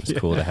know what I mean? It's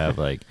cool to have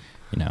like,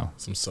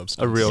 some substance.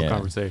 A real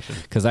conversation.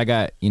 Because I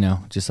got,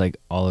 just like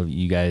all of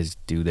you guys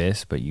do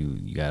this, but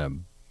you got a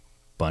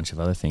bunch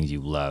of other things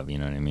you love. You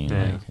know what I mean?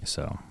 Yeah. Like,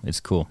 so it's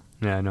cool.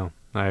 Yeah, I know.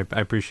 I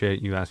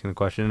appreciate you asking the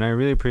question, and I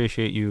really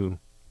appreciate you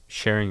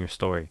sharing your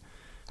story.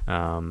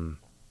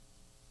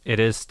 It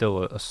is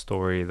still a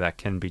story that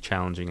can be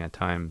challenging at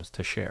times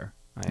to share,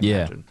 I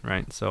imagine,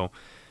 right? So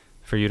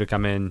for you to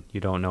come in, you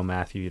don't know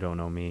Matthew, you don't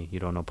know me, you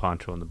don't know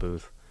Poncho in the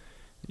booth.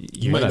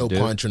 You might know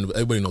Poncho.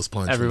 Everybody knows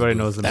Poncho. Everybody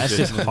knows him. That's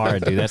just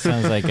hard, dude. That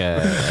sounds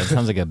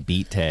like a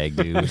beat tag,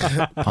 dude.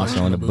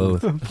 Poncho in the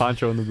booth.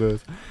 Poncho in the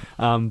booth.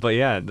 But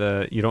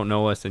yeah, you don't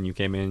know us, and you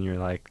came in, and you're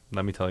like,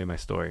 let me tell you my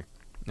story,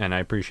 and I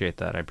appreciate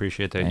that. I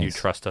appreciate that you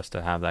trust us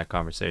to have that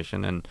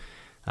conversation,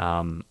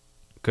 and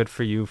good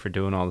for you for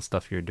doing all the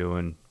stuff you're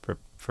doing,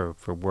 for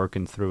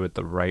working through it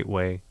the right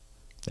way,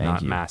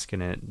 not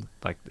masking it,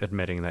 like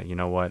admitting that, you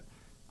know what,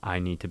 I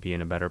need to be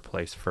in a better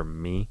place for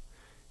me,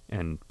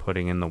 and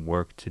putting in the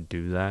work to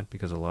do that,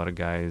 because a lot of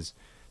guys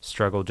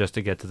struggle just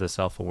to get to the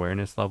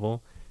self-awareness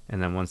level,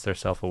 and then once they're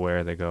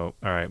self-aware, they go,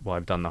 all right, well,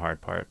 I've done the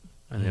hard part,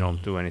 and they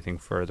don't do anything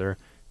further.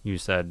 You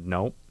said,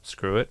 nope,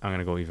 screw it, I'm going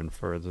to go even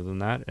further than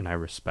that, and I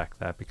respect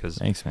that, because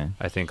thanks, man.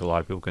 I think a lot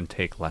of people can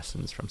take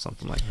lessons from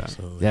something like that.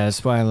 Absolutely. Yeah,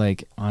 that's why,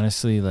 like,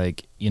 honestly,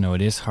 like,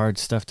 it is hard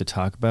stuff to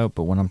talk about,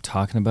 but when I'm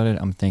talking about it,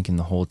 I'm thinking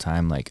the whole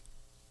time, like,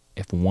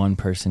 if one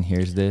person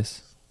hears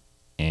this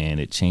and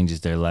it changes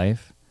their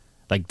life,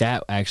 like,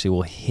 that actually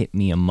will hit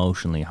me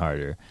emotionally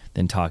harder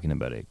than talking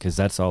about it, because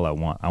that's all I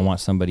want. I want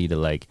somebody to,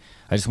 like,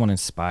 I just want to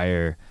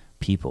inspire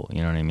people,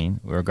 you know what I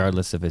mean?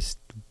 Regardless if it's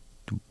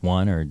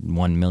 1 or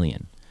 1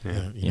 million.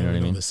 Yeah, you know what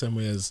I mean? The same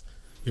way as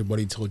your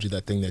buddy told you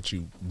that thing that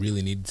you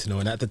really needed to know,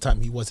 and at the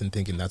time he wasn't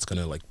thinking that's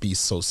gonna like be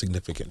so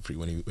significant for you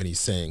when he's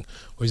saying,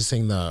 or he's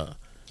saying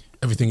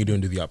everything you're doing,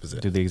 do the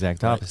opposite. Do the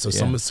exact opposite. Right? So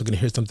someone's still gonna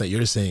hear something that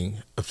you're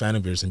saying, a fan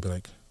of yours, and be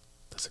like,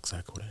 that's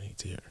exactly what I need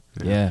to hear.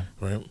 Yeah.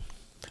 Right.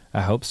 I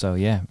hope so.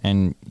 Yeah,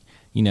 and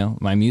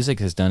my music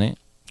has done it.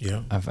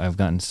 Yeah. I've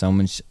gotten so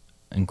much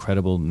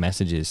incredible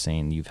messages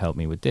saying you've helped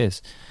me with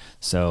this.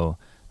 So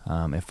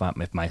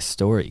if my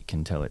story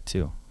can tell it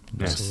too.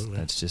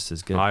 That's just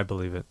as good. I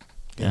believe it.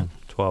 Yeah.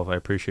 12. I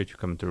appreciate you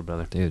coming through,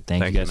 brother. Dude,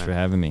 thank you guys for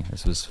having me.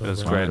 It was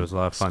great. It was a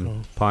lot of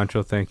fun.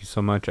 Poncho, thank you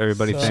so much.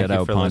 Everybody, thank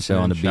you for listening.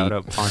 Shout out Poncho on the beat. Shout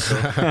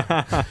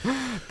out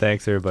Poncho.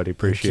 Thanks, everybody.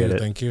 Appreciate it.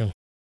 Thank you.